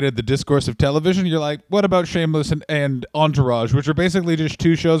elevated the discourse of television, you're like, what about Shameless and Entourage, which are basically just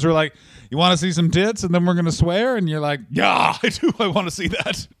 2 shows where like, you want to see some tits and then we're gonna swear, and you're like, yeah, I do. I want to see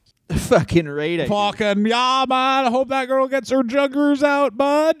that. Fucking right. Fucking yeah, man. I hope that girl gets her juggers out,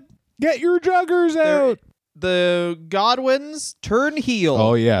 bud. Get your juggers out. The Godwins turn heel.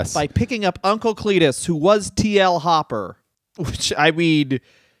 Oh, yes. By picking up Uncle Cletus, who was TL Hopper, which, I mean,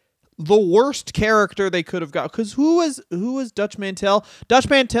 the worst character they could have got. Because who was Dutch Mantell? Dutch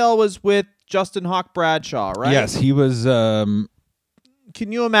Mantell was with Justin Hawk Bradshaw, right? Yes, he was.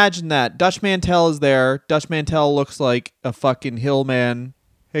 Can you imagine that? Dutch Mantell is there. Dutch Mantell looks like a fucking hill man.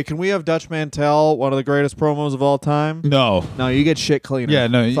 Hey, can we have Dutch Mantell, one of the greatest promos of all time? No, you get shit cleaner. Yeah,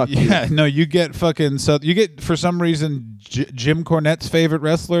 no, Fuck you. No, you get fucking. So you get, for some reason, Jim Cornette's favorite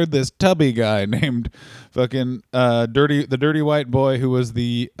wrestler, this tubby guy named fucking the dirty white boy who was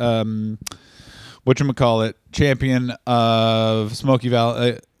the whatchamacallit, champion of Smoky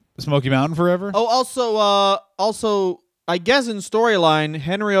Mountain forever. Oh, also, I guess in storyline,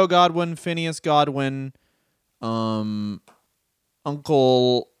 Henry O. Godwin, Phineas Godwin,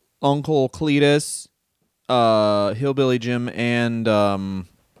 Uncle Cletus, Hillbilly Jim, and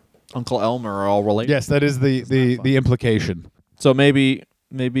Uncle Elmer are all related. Yes, that is the implication. So maybe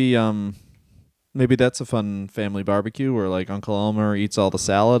that's a fun family barbecue where like Uncle Elmer eats all the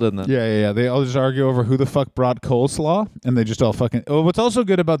salad and then yeah. They all just argue over who the fuck brought coleslaw, and they just all fucking. Oh, what's also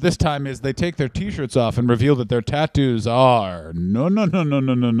good about this time is they take their T-shirts off and reveal that their tattoos are no.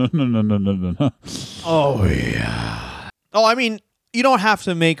 Oh yeah. Oh, I mean, you don't have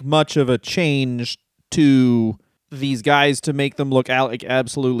to make much of a change to these guys to make them look like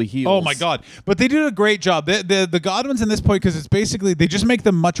absolutely heels. Oh my god! But they did a great job. The Godwins in this point, because it's basically they just make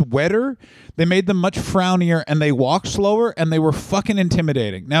them much wetter. They made them much frownier, and they walked slower, and they were fucking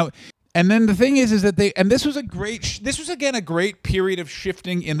intimidating. Now, and then the thing is that this was again a great period of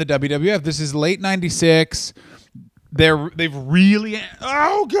shifting in the WWF. This is late '96. They've really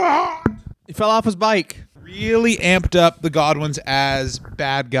He fell off his bike. Really amped up the Godwins as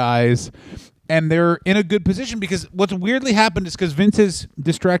bad guys. And they're in a good position because what's weirdly happened is because Vince is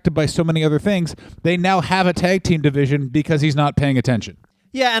distracted by so many other things, they now have a tag team division because he's not paying attention.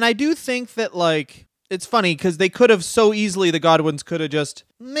 Yeah, and I do think that, like, it's funny because they could have so easily, the Godwins could have just,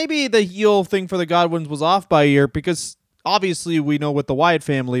 maybe the heel thing for the Godwins was off by a year because obviously we know with the Wyatt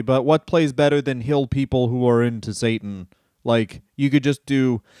family, but what plays better than heel people who are into Satan? Like, you could just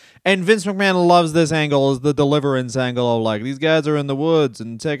do... And Vince McMahon loves this angle, is the deliverance angle of, like, these guys are in the woods,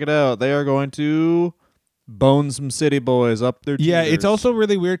 and check it out. They are going to bone some city boys up their Yeah, cheaters. it's also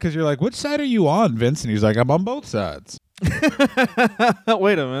really weird because you're like, which side are you on, Vince? And he's like, I'm on both sides.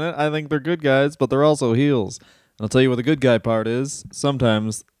 Wait a minute. I think they're good guys, but they're also heels. And I'll tell you what the good guy part is.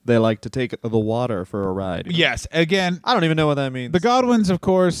 Sometimes they like to take the water for a ride. Yes, again... I don't even know what that means. The Godwins, of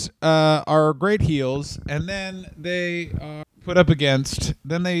course, are great heels, and then they are put up against.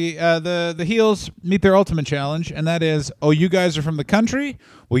 Then the heels meet their ultimate challenge, and that is, oh, you guys are from the country?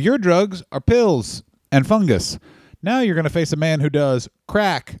 Well, your drugs are pills and fungus. Now you're going to face a man who does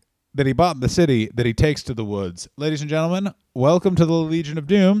crack that he bought in the city that he takes to the woods. Ladies and gentlemen, welcome to the Legion of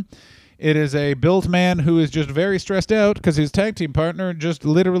Doom. It is a built man who is just very stressed out because his tag team partner just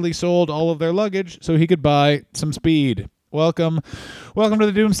literally sold all of their luggage so he could buy some speed. Welcome to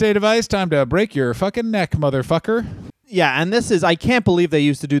the Doomsday device. Time to break your fucking neck, motherfucker. Yeah, and this is, I can't believe they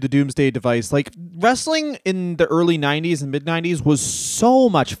used to do the Doomsday device. Like, wrestling in the early 90s and mid-90s was so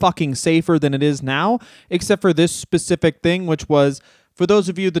much fucking safer than it is now, except for this specific thing, which was, for those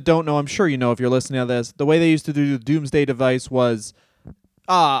of you that don't know, I'm sure you know if you're listening to this, the way they used to do the Doomsday device was,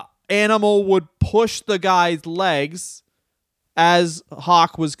 Animal would push the guy's legs as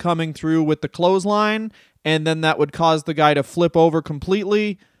Hawk was coming through with the clothesline, and then that would cause the guy to flip over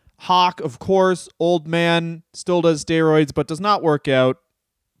completely. Hawk, of course, old man, still does steroids, but does not work out.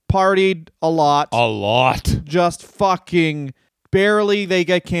 Partied a lot. Just fucking barely they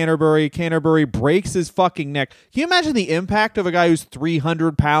get Canterbury. Canterbury breaks his fucking neck. Can you imagine the impact of a guy who's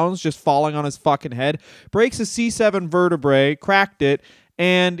 300 pounds just falling on his fucking head? Breaks his C7 vertebrae, cracked it.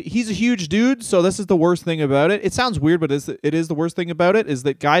 And he's a huge dude, so this is the worst thing about it. It sounds weird, but it is the worst thing about it, is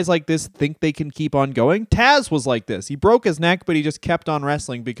that guys like this think they can keep on going. Taz was like this. He broke his neck, but he just kept on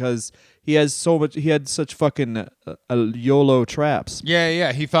wrestling because he had such fucking YOLO traps.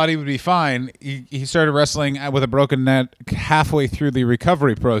 Yeah. He thought he would be fine. He started wrestling with a broken neck halfway through the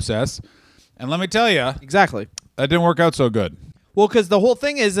recovery process. And let me tell you. Exactly. That didn't work out so good. Well, because the whole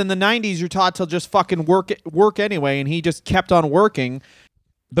thing is in the 90s, you're taught to just fucking work anyway, and he just kept on working.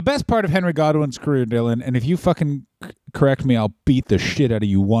 The best part of Henry Godwin's career, Dylan, and if you fucking correct me, I'll beat the shit out of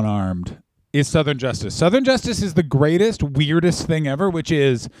you one-armed, is Southern Justice. Southern Justice is the greatest, weirdest thing ever, which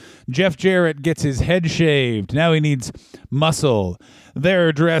is Jeff Jarrett gets his head shaved. Now he needs muscle.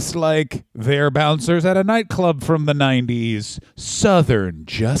 They're dressed like they're bouncers at a nightclub from the 90s. Southern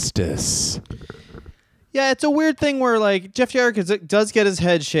Justice. Yeah, it's a weird thing where, like, Jeff Jarrett does get his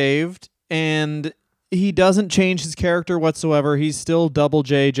head shaved, and he doesn't change his character whatsoever. He's still Double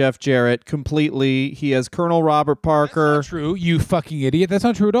J Jeff Jarrett completely. He has Colonel Robert Parker. That's not true, you fucking idiot. That's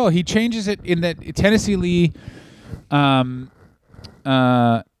not true at all. He changes it in that Tennessee Lee,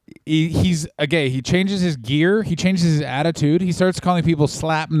 he's a gay. He changes his gear. He changes his attitude. He starts calling people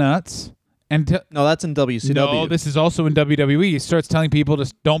slap nuts. No, that's in WCW. No, this is also in WWE. He starts telling people,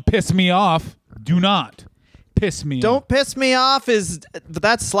 just don't piss me off. Do not piss me off. Don't piss me off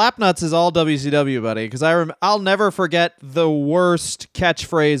that slapnuts is all WCW, buddy. Because I'll never forget the worst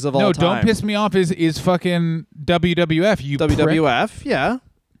catchphrase of all time. No, don't piss me off is fucking WWF. You WWF, prick. yeah,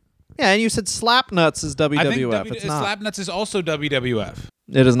 and you said slapnuts is WWF. I think it's not. Slapnuts is also WWF.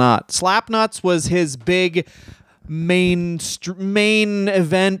 It is not. Slapnuts was his big main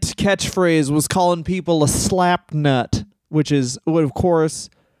event catchphrase. Was calling people a slapnut, which is, of course,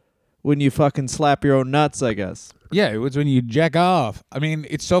 when you fucking slap your own nuts, I guess. Yeah, it was when you jack off. I mean,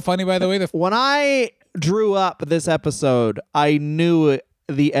 it's so funny, by the way. When I drew up this episode, I knew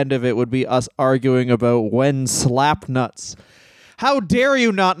the end of it would be us arguing about when slap nuts. How dare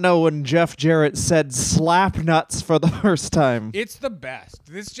you not know when Jeff Jarrett said slap nuts for the first time? It's the best.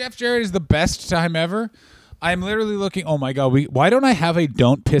 This Jeff Jarrett is the best time ever. I'm literally looking, oh my God, why don't I have a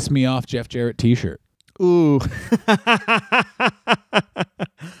Don't Piss Me Off Jeff Jarrett t-shirt? Ooh.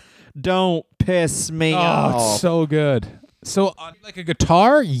 Don't piss me Oh, off. it's so good. So, like a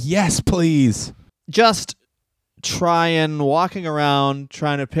guitar? Yes, please. Just walking around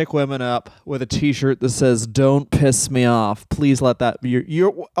trying to pick women up with a t-shirt that says "Don't piss me off." Please let that be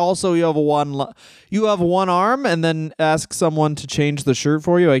you have one arm, and then ask someone to change the shirt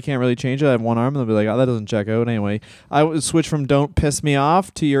for you. I can't really change it. I have one arm, and they'll be like, "Oh, that doesn't check out." Anyway, I would switch from "Don't piss me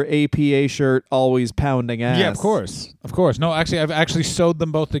off" to your APA shirt, always pounding ass. Yeah, of course. No, actually, I've actually sewed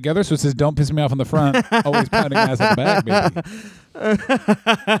them both together, so it says "Don't piss me off" on the front, always pounding ass at the back, baby.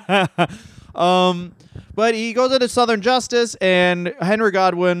 But he goes into Southern Justice, and Henry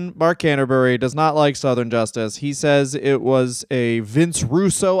Godwin, Mark Canterbury, does not like Southern Justice. He says it was a Vince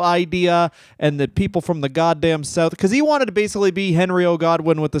Russo idea, and that people from the goddamn South, because he wanted to basically be Henry O.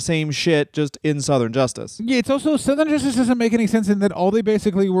 Godwin with the same shit, just in Southern Justice. Yeah, it's also, Southern Justice doesn't make any sense in that all they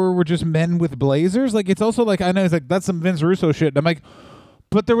basically were just men with blazers. Like, it's also like, I know, it's like, that's some Vince Russo shit. And I'm like,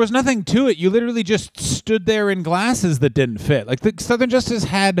 but there was nothing to it. You literally just stood there in glasses that didn't fit. Like, the Southern Justice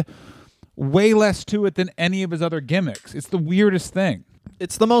had way less to it than any of his other gimmicks. It's the weirdest thing.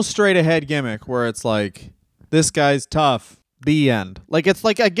 It's the most straight ahead gimmick where it's like, this guy's tough. The end. Like, it's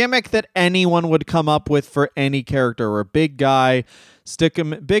like a gimmick that anyone would come up with for any character. Where big guys stick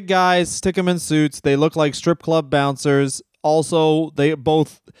them in suits. They look like strip club bouncers. Also,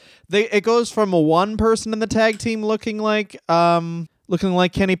 it goes from one person in the tag team looking like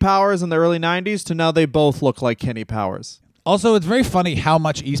Kenny Powers in the early 90s to now they both look like Kenny Powers. Also, it's very funny how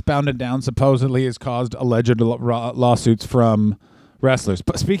much Eastbound and Down supposedly has caused alleged lawsuits from wrestlers.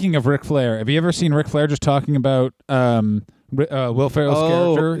 But speaking of Ric Flair, have you ever seen Ric Flair just talking about Will Ferrell's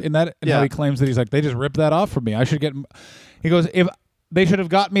character in that? And how he claims that he's like, they just ripped that off from me. I should get... He goes, if they should have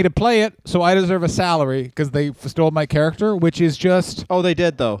got me to play it, so I deserve a salary because they stole my character, which is just... Oh, they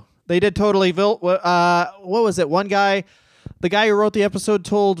did, though. They did totally... What was it? One guy... The guy who wrote the episode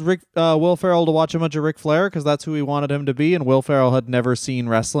told Will Ferrell to watch a bunch of Ric Flair because that's who he wanted him to be, and Will Ferrell had never seen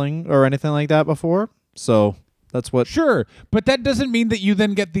wrestling or anything like that before. So that's what... Sure, but that doesn't mean that you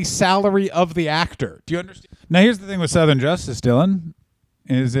then get the salary of the actor. Do you understand? Now, here's the thing with Southern Justice, Dylan,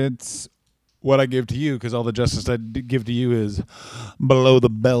 is it's what I give to you because all the justice I give to you is below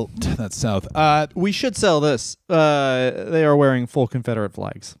the belt. That's South. We should sell this. They are wearing full Confederate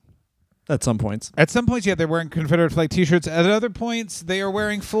flags. At some points. At some points, yeah, they're wearing Confederate flag T-shirts. At other points, they are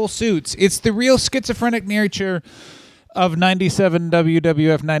wearing full suits. It's the real schizophrenic nature of 97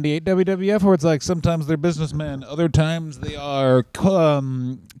 WWF, 98 WWF, where it's like sometimes they're businessmen, other times they are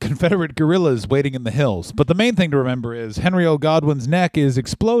Confederate guerrillas waiting in the hills. But the main thing to remember is Henry O. Godwin's neck is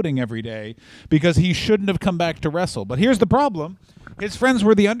exploding every day because he shouldn't have come back to wrestle. But here's the problem. His friends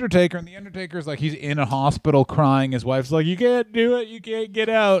were The Undertaker, and The Undertaker's like, he's in a hospital crying. His wife's like, you can't do it. You can't get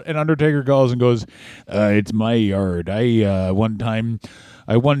out. And Undertaker calls and goes, it's my yard. I one time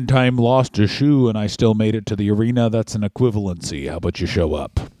lost a shoe, and I still made it to the arena. That's an equivalency. How about you show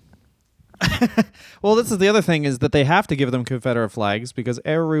up? Well, this is the other thing, is that they have to give them Confederate flags because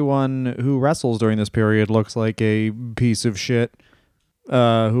everyone who wrestles during this period looks like a piece of shit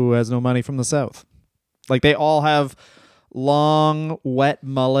who has no money from the South. Like, they all have... long, wet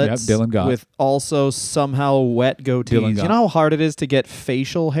mullets with also somehow wet goatees. You know how hard it is to get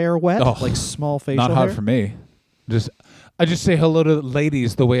facial hair wet? Oh, like small facial hair? Not hard for me. I just say hello to the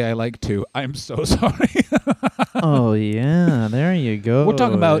ladies the way I like to. I'm so sorry. Oh, yeah. There you go. We're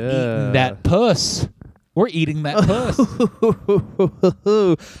talking about eating that puss. We're eating that puss.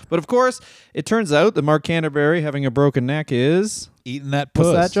 But of course, it turns out that Mark Canterbury, having a broken neck, is... eating that puss.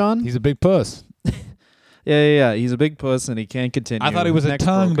 What's that, John? He's a big puss. Yeah. He's a big puss, and he can't continue. I thought he was a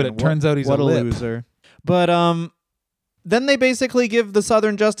tongue, but it turns out he's a lip. Loser. But then they basically give the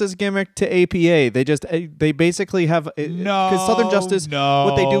Southern Justice gimmick to APA. They basically have... because Southern Justice,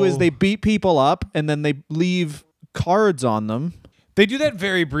 what they do is they beat people up, and then they leave cards on them. They do that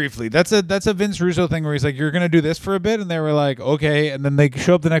very briefly. That's a Vince Russo thing where he's like, you're going to do this for a bit? And they were like, okay. And then they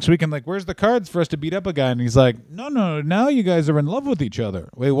show up the next week and like, where's the cards for us to beat up a guy? And he's like, no, now you guys are in love with each other.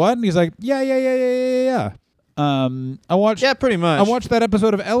 Wait, what? And he's like, yeah. Pretty much. I watched that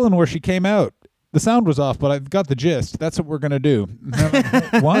episode of Ellen where she came out. The sound was off, but I got the gist. That's what we're going to do.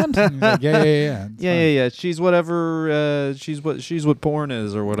 What? And he's like, yeah. Yeah. She's whatever, she's what porn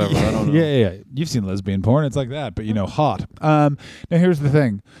is or whatever. I don't know. Yeah. You've seen lesbian porn. It's like that, but hot. Now here's the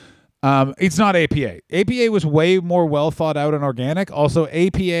thing. It's not APA. APA was way more well thought out and organic. Also,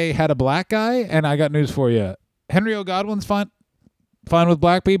 APA had a black guy, and I got news for you. Henry O. Godwin's fine with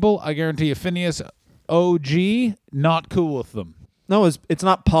black people. I guarantee you, Phineas OG, not cool with them. No, it's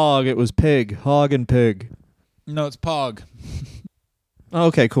not Pog. It was Pig. Hog and Pig. No, it's Pog.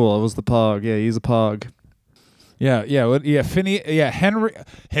 Okay, cool. It was the Pog. Yeah, he's a Pog.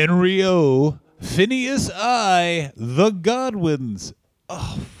 Henry O. Phineas I. The Godwins.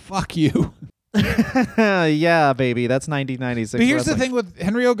 Oh, fuck you. Yeah, baby, that's 1996. But here's wrestling. the thing with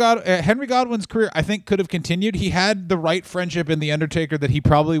Henry Godwin's career, I think could have continued. He had the right friendship in The Undertaker that he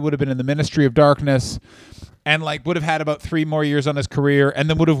probably would have been in the Ministry of Darkness and like would have had about 3 more years on his career and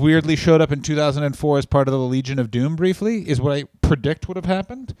then would have weirdly showed up in 2004 as part of the Legion of Doom briefly, is what I predict would have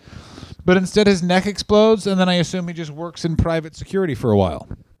happened. But instead his neck explodes and then I assume he just works in private security for a while.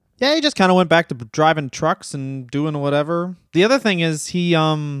 Yeah, he just kind of went back to driving trucks and doing whatever. The other thing is he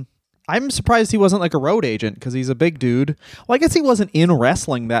I'm surprised he wasn't like a road agent because he's a big dude. Well, I guess he wasn't in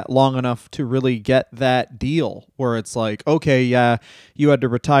wrestling that long enough to really get that deal where it's like, okay, yeah, you had to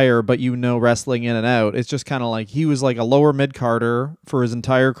retire, but you know wrestling in and out. It's just kind of like he was like a lower mid-carder for his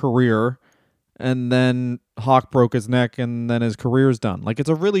entire career, and then Hawk broke his neck, and then his career's done. Like, it's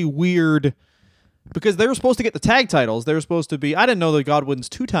a really weird... Because they were supposed to get the tag titles. They were supposed to be... I didn't know the Godwins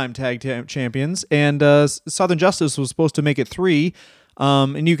 2-time tag champions, and Southern Justice was supposed to make it 3.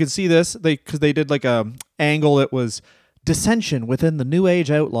 And you can see this because they did like a angle. It was dissension within the New Age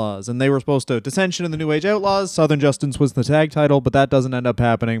Outlaws, and they were supposed to dissension in the New Age Outlaws. Southern Justice was the tag title, but that doesn't end up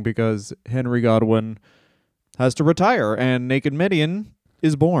happening because Henry Godwin has to retire, and Naked Midian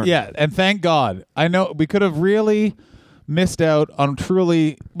is born. Yeah, and thank God. I know we could have really missed out on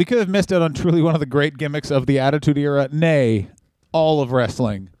truly one of the great gimmicks of the Attitude Era, nay, all of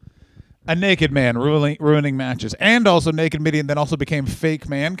wrestling. A naked man ruining matches. And also Naked Midian then also became Fake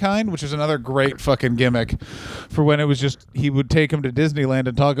Mankind, which is another great fucking gimmick for when it was just he would take him to Disneyland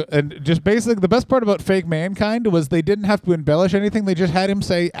and talk. And just basically the best part about Fake Mankind was they didn't have to embellish anything. They just had him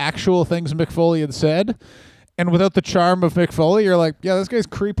say actual things Mick Foley had said. And without the charm of Mick Foley, you're like, yeah, this guy's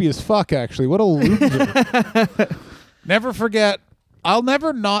creepy as fuck, actually. What a loser. Never forget, I'll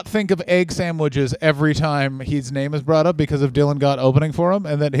never not think of egg sandwiches every time his name is brought up because of Dylan Gott opening for him,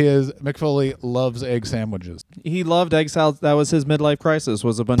 and that Mick Foley loves egg sandwiches. He loved egg salad. That was his midlife crisis,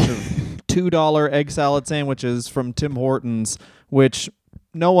 was a bunch of $2 egg salad sandwiches from Tim Hortons, which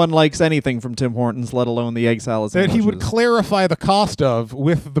no one likes anything from Tim Hortons, let alone the egg salad sandwiches. That he would clarify the cost of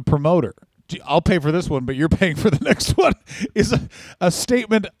with the promoter. I'll pay for this one, but you're paying for the next one, is a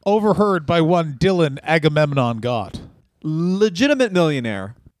statement overheard by one Dylan Agamemnon Gott. Legitimate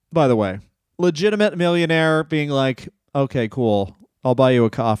millionaire, by the way. Legitimate millionaire being like, okay, cool. I'll buy you a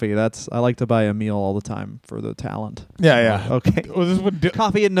coffee. I like to buy a meal all the time for the talent. Yeah. Okay. Well, this one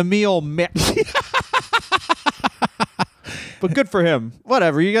coffee and a meal mix. But good for him.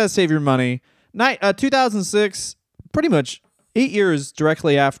 Whatever. You got to save your money. 2006, pretty much 9 years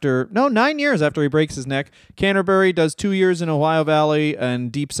after he breaks his neck. Canterbury does 2 years in Ohio Valley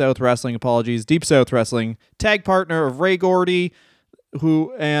and Deep South Wrestling, tag partner of Ray Gordy, it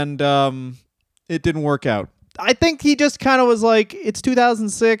didn't work out. I think he just kind of was like, it's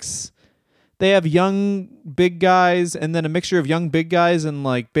 2006. They have young big guys and then a mixture of young big guys and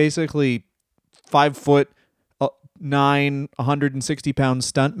like basically 5'9", 160-pound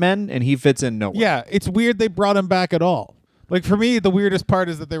stuntmen, and he fits in nowhere. Yeah, it's weird they brought him back at all. Like, for me, the weirdest part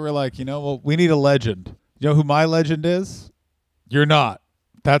is that they were like, we need a legend. You know who my legend is? You're not.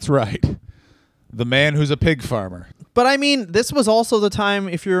 That's right. The man who's a pig farmer. But, I mean, this was also the time,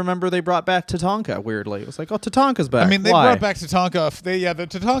 if you remember, they brought back Tatanka, weirdly. It was like, oh, Tatanka's back. I mean, they Why? brought back Tatanka. The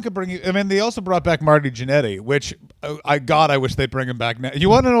Tatanka they also brought back Marty Jannetty, which, I wish they'd bring him back now. You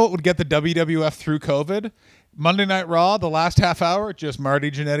want to know what would get the WWF through COVID? Monday Night Raw, the last half hour, just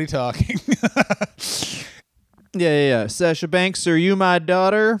Marty Jannetty talking. Yeah. Sasha Banks, are you my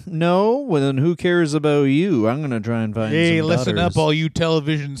daughter? No? Well, then who cares about you? I'm going to try and find some Hey, listen daughters. up, all you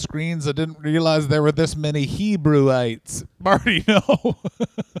television screens. I didn't realize there were this many Hebrewites. Marty, no.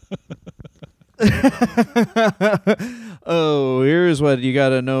 Oh, here's what you got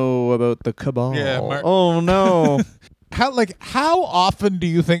to know about the cabal. Yeah, oh, no. How often do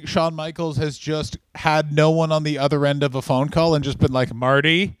you think Shawn Michaels has just had no one on the other end of a phone call and just been like,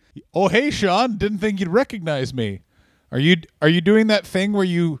 Marty? Oh, hey, Sean, didn't think you'd recognize me. Are you doing that thing where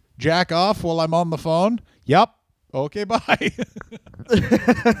you jack off while I'm on the phone? Yep. Okay, bye.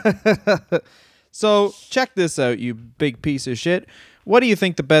 So check this out, you big piece of shit. What do you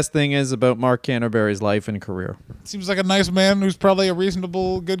think the best thing is about Mark Canterbury's life and career? Seems like a nice man who's probably a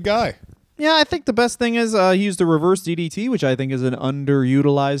reasonable, good guy. Yeah, I think the best thing is he used the reverse DDT, which I think is an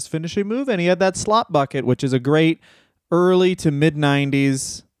underutilized finishing move, and he had that slot bucket, which is a great early to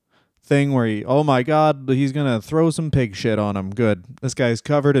mid-90s thing where oh my God, he's going to throw some pig shit on him. Good. This guy's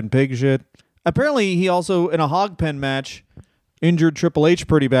covered in pig shit. Apparently, he also, in a hog pen match, injured Triple H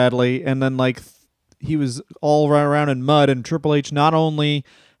pretty badly, and then all around in mud, and Triple H not only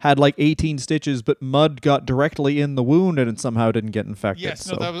had like 18 stitches, but mud got directly in the wound and it somehow didn't get infected. Yes,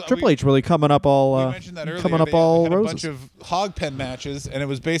 no, so that was, Triple H really coming up all you mentioned that earlier. coming up they all had roses. a bunch of hog pen matches, and it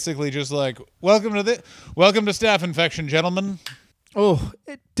was basically just like, welcome to staph infection, gentlemen. Oh,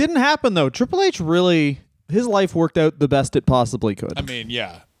 it didn't happen though. Triple H really, his life worked out the best it possibly could. I mean,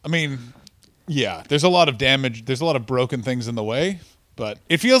 yeah. There's a lot of damage. There's a lot of broken things in the way. But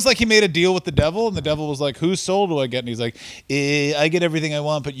it feels like he made a deal with the devil, and the devil was like, whose soul do I get? And he's like, I get everything I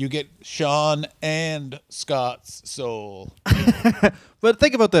want, but you get Sean and Scott's soul. But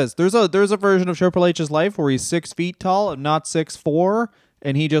think about this. There's a version of Triple H's life where he's 6 feet tall and not 6'4",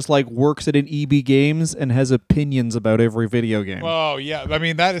 and he just like works at an EB Games and has opinions about every video game. Oh yeah, I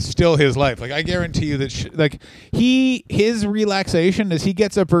mean that is still his life. Like I guarantee you that his relaxation is he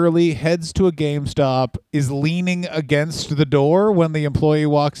gets up early, heads to a GameStop, is leaning against the door when the employee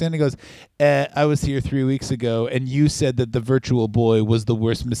walks in. He goes, "I was here 3 weeks ago, and you said that the Virtual Boy was the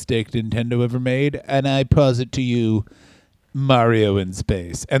worst mistake Nintendo ever made, and I posit to you." Mario in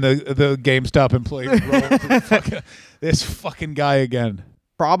space. And the GameStop employee rolled this fucking guy again.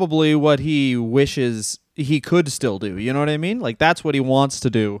 Probably what he wishes he could still do. You know what I mean? Like that's what he wants to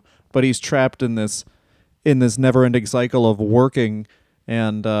do, but he's trapped in this never-ending cycle of working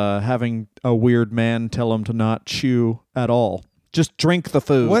and having a weird man tell him to not chew at all. Just drink the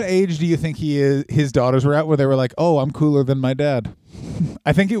food. What age do you think his daughters were at where they were like, "Oh, I'm cooler than my dad"?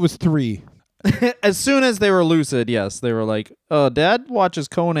 I think it was 3. As soon as they were lucid, yes, they were like, "Oh, Dad watches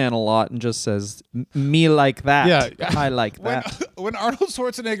Conan a lot and just says me like that." Yeah, I like that. When Arnold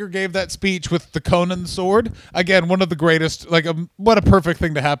Schwarzenegger gave that speech with the Conan sword, again, one of the greatest. Like, what a perfect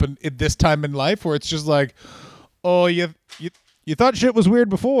thing to happen at this time in life, where it's just like, "Oh, you thought shit was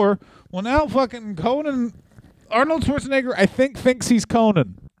weird before. Well, now fucking Conan, Arnold Schwarzenegger, I think thinks he's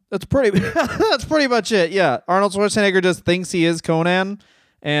Conan." That's pretty. That's pretty much it. Yeah, Arnold Schwarzenegger just thinks he is Conan.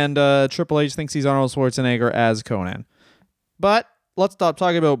 And Triple H thinks he's Arnold Schwarzenegger as Conan. But let's stop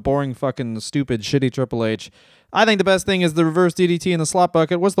talking about boring, fucking, stupid, shitty Triple H. I think the best thing is the reverse DDT in the slot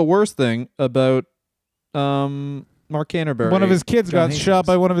bucket. What's the worst thing about Mark Canterbury? One of his kids got shot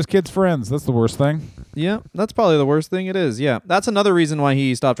by one of his kids' friends. That's the worst thing. Yeah, that's probably the worst thing it is. Yeah, that's another reason why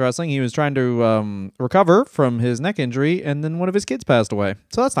he stopped wrestling. He was trying to recover from his neck injury, and then one of his kids passed away.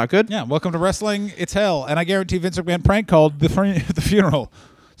 So that's not good. Yeah, welcome to wrestling. It's hell. And I guarantee Vince McMahon prank called the funeral.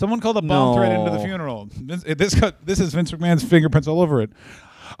 Someone called a bomb threat into the funeral. This is Vince McMahon's fingerprints all over it.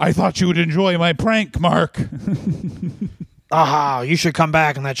 I thought you would enjoy my prank, Mark. Aha, you should come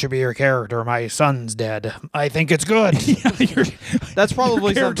back and that should be your character. My son's dead. I think it's good. That's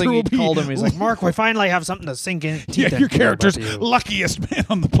probably something he called him. He's like, Mark, we finally have something to sink in. Your character's luckiest man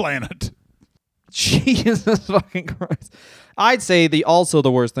on the planet. Jesus fucking Christ. I'd say the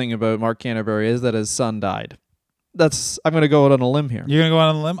worst thing about Mark Canterbury is that his son died. I'm going to go out on a limb here. You're going to go out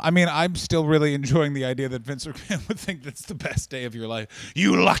on a limb? I mean, I'm still really enjoying the idea that Vince McMahon would think that's the best day of your life.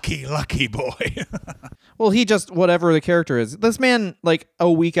 You lucky, lucky boy. Well, he just, whatever the character is. This man, like,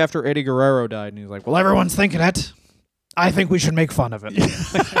 a week after Eddie Guerrero died, and he's like, well, everyone's thinking it. I think we should make fun of it.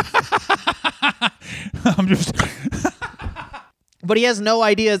 I'm just... But he has no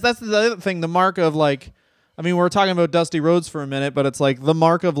ideas. That's the other thing, the mark of, like... I mean, we're talking about Dusty Rhodes for a minute, but it's like the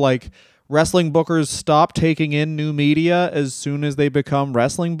mark of, like... Wrestling bookers stop taking in new media as soon as they become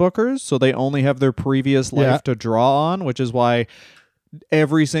wrestling bookers, so they only have their previous life to draw on, which is why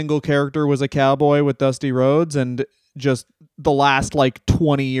every single character was a cowboy with Dusty Rhodes, and just the last, like,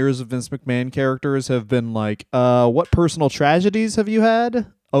 20 years of Vince McMahon characters have been like, what personal tragedies have you had?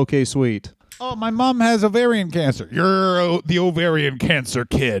 Okay, sweet. Oh, my mom has ovarian cancer. You're the ovarian cancer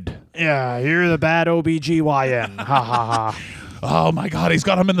kid. Yeah, you're the bad OBGYN. Ha ha ha. Oh, my God, he's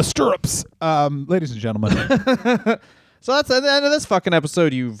got him in the stirrups. Ladies and gentlemen. So that's the end of this fucking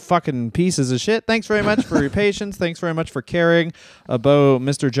episode, you fucking pieces of shit. Thanks very much for your patience. Thanks very much for caring about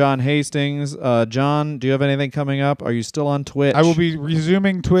Mr. John Hastings. John, do you have anything coming up? Are you still on Twitch? I will be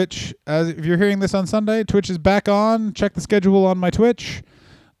resuming Twitch. If you're hearing this on Sunday, Twitch is back on. Check the schedule on my Twitch.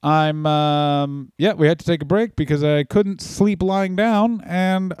 We had to take a break because I couldn't sleep lying down,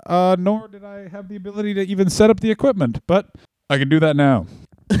 and nor did I have the ability to even set up the equipment. But I can do that now.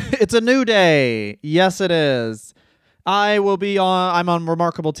 It's a new day. Yes, it is. I'm on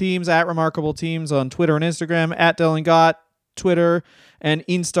Remarkable Teams, at Remarkable Teams on Twitter and Instagram, at Dylan Gott, Twitter and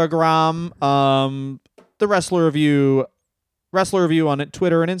Instagram. The Wrestler Review on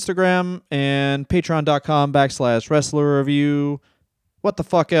Twitter and Instagram, and patreon.com/Wrestler Review. What the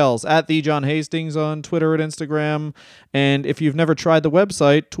fuck else? At the John Hastings on Twitter and Instagram. And if you've never tried the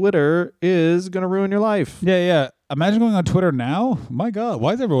website, Twitter is going to ruin your life. Yeah. Imagine going on Twitter now. My God,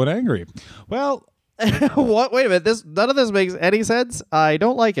 why is everyone angry? Well, What? Wait a minute. None of this makes any sense. I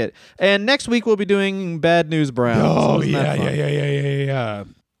don't like it. And next week we'll be doing Bad News Brown. Oh, yeah.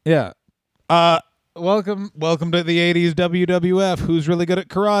 Welcome to the 80s WWF. Who's really good at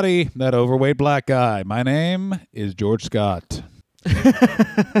karate? That overweight black guy. My name is George Scott.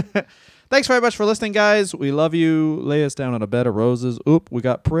 Thanks very much for listening, guys. We love you. Lay us down on a bed of roses. Oop, we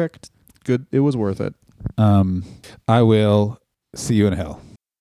got pricked. Good. It was worth it. I will see you in hell.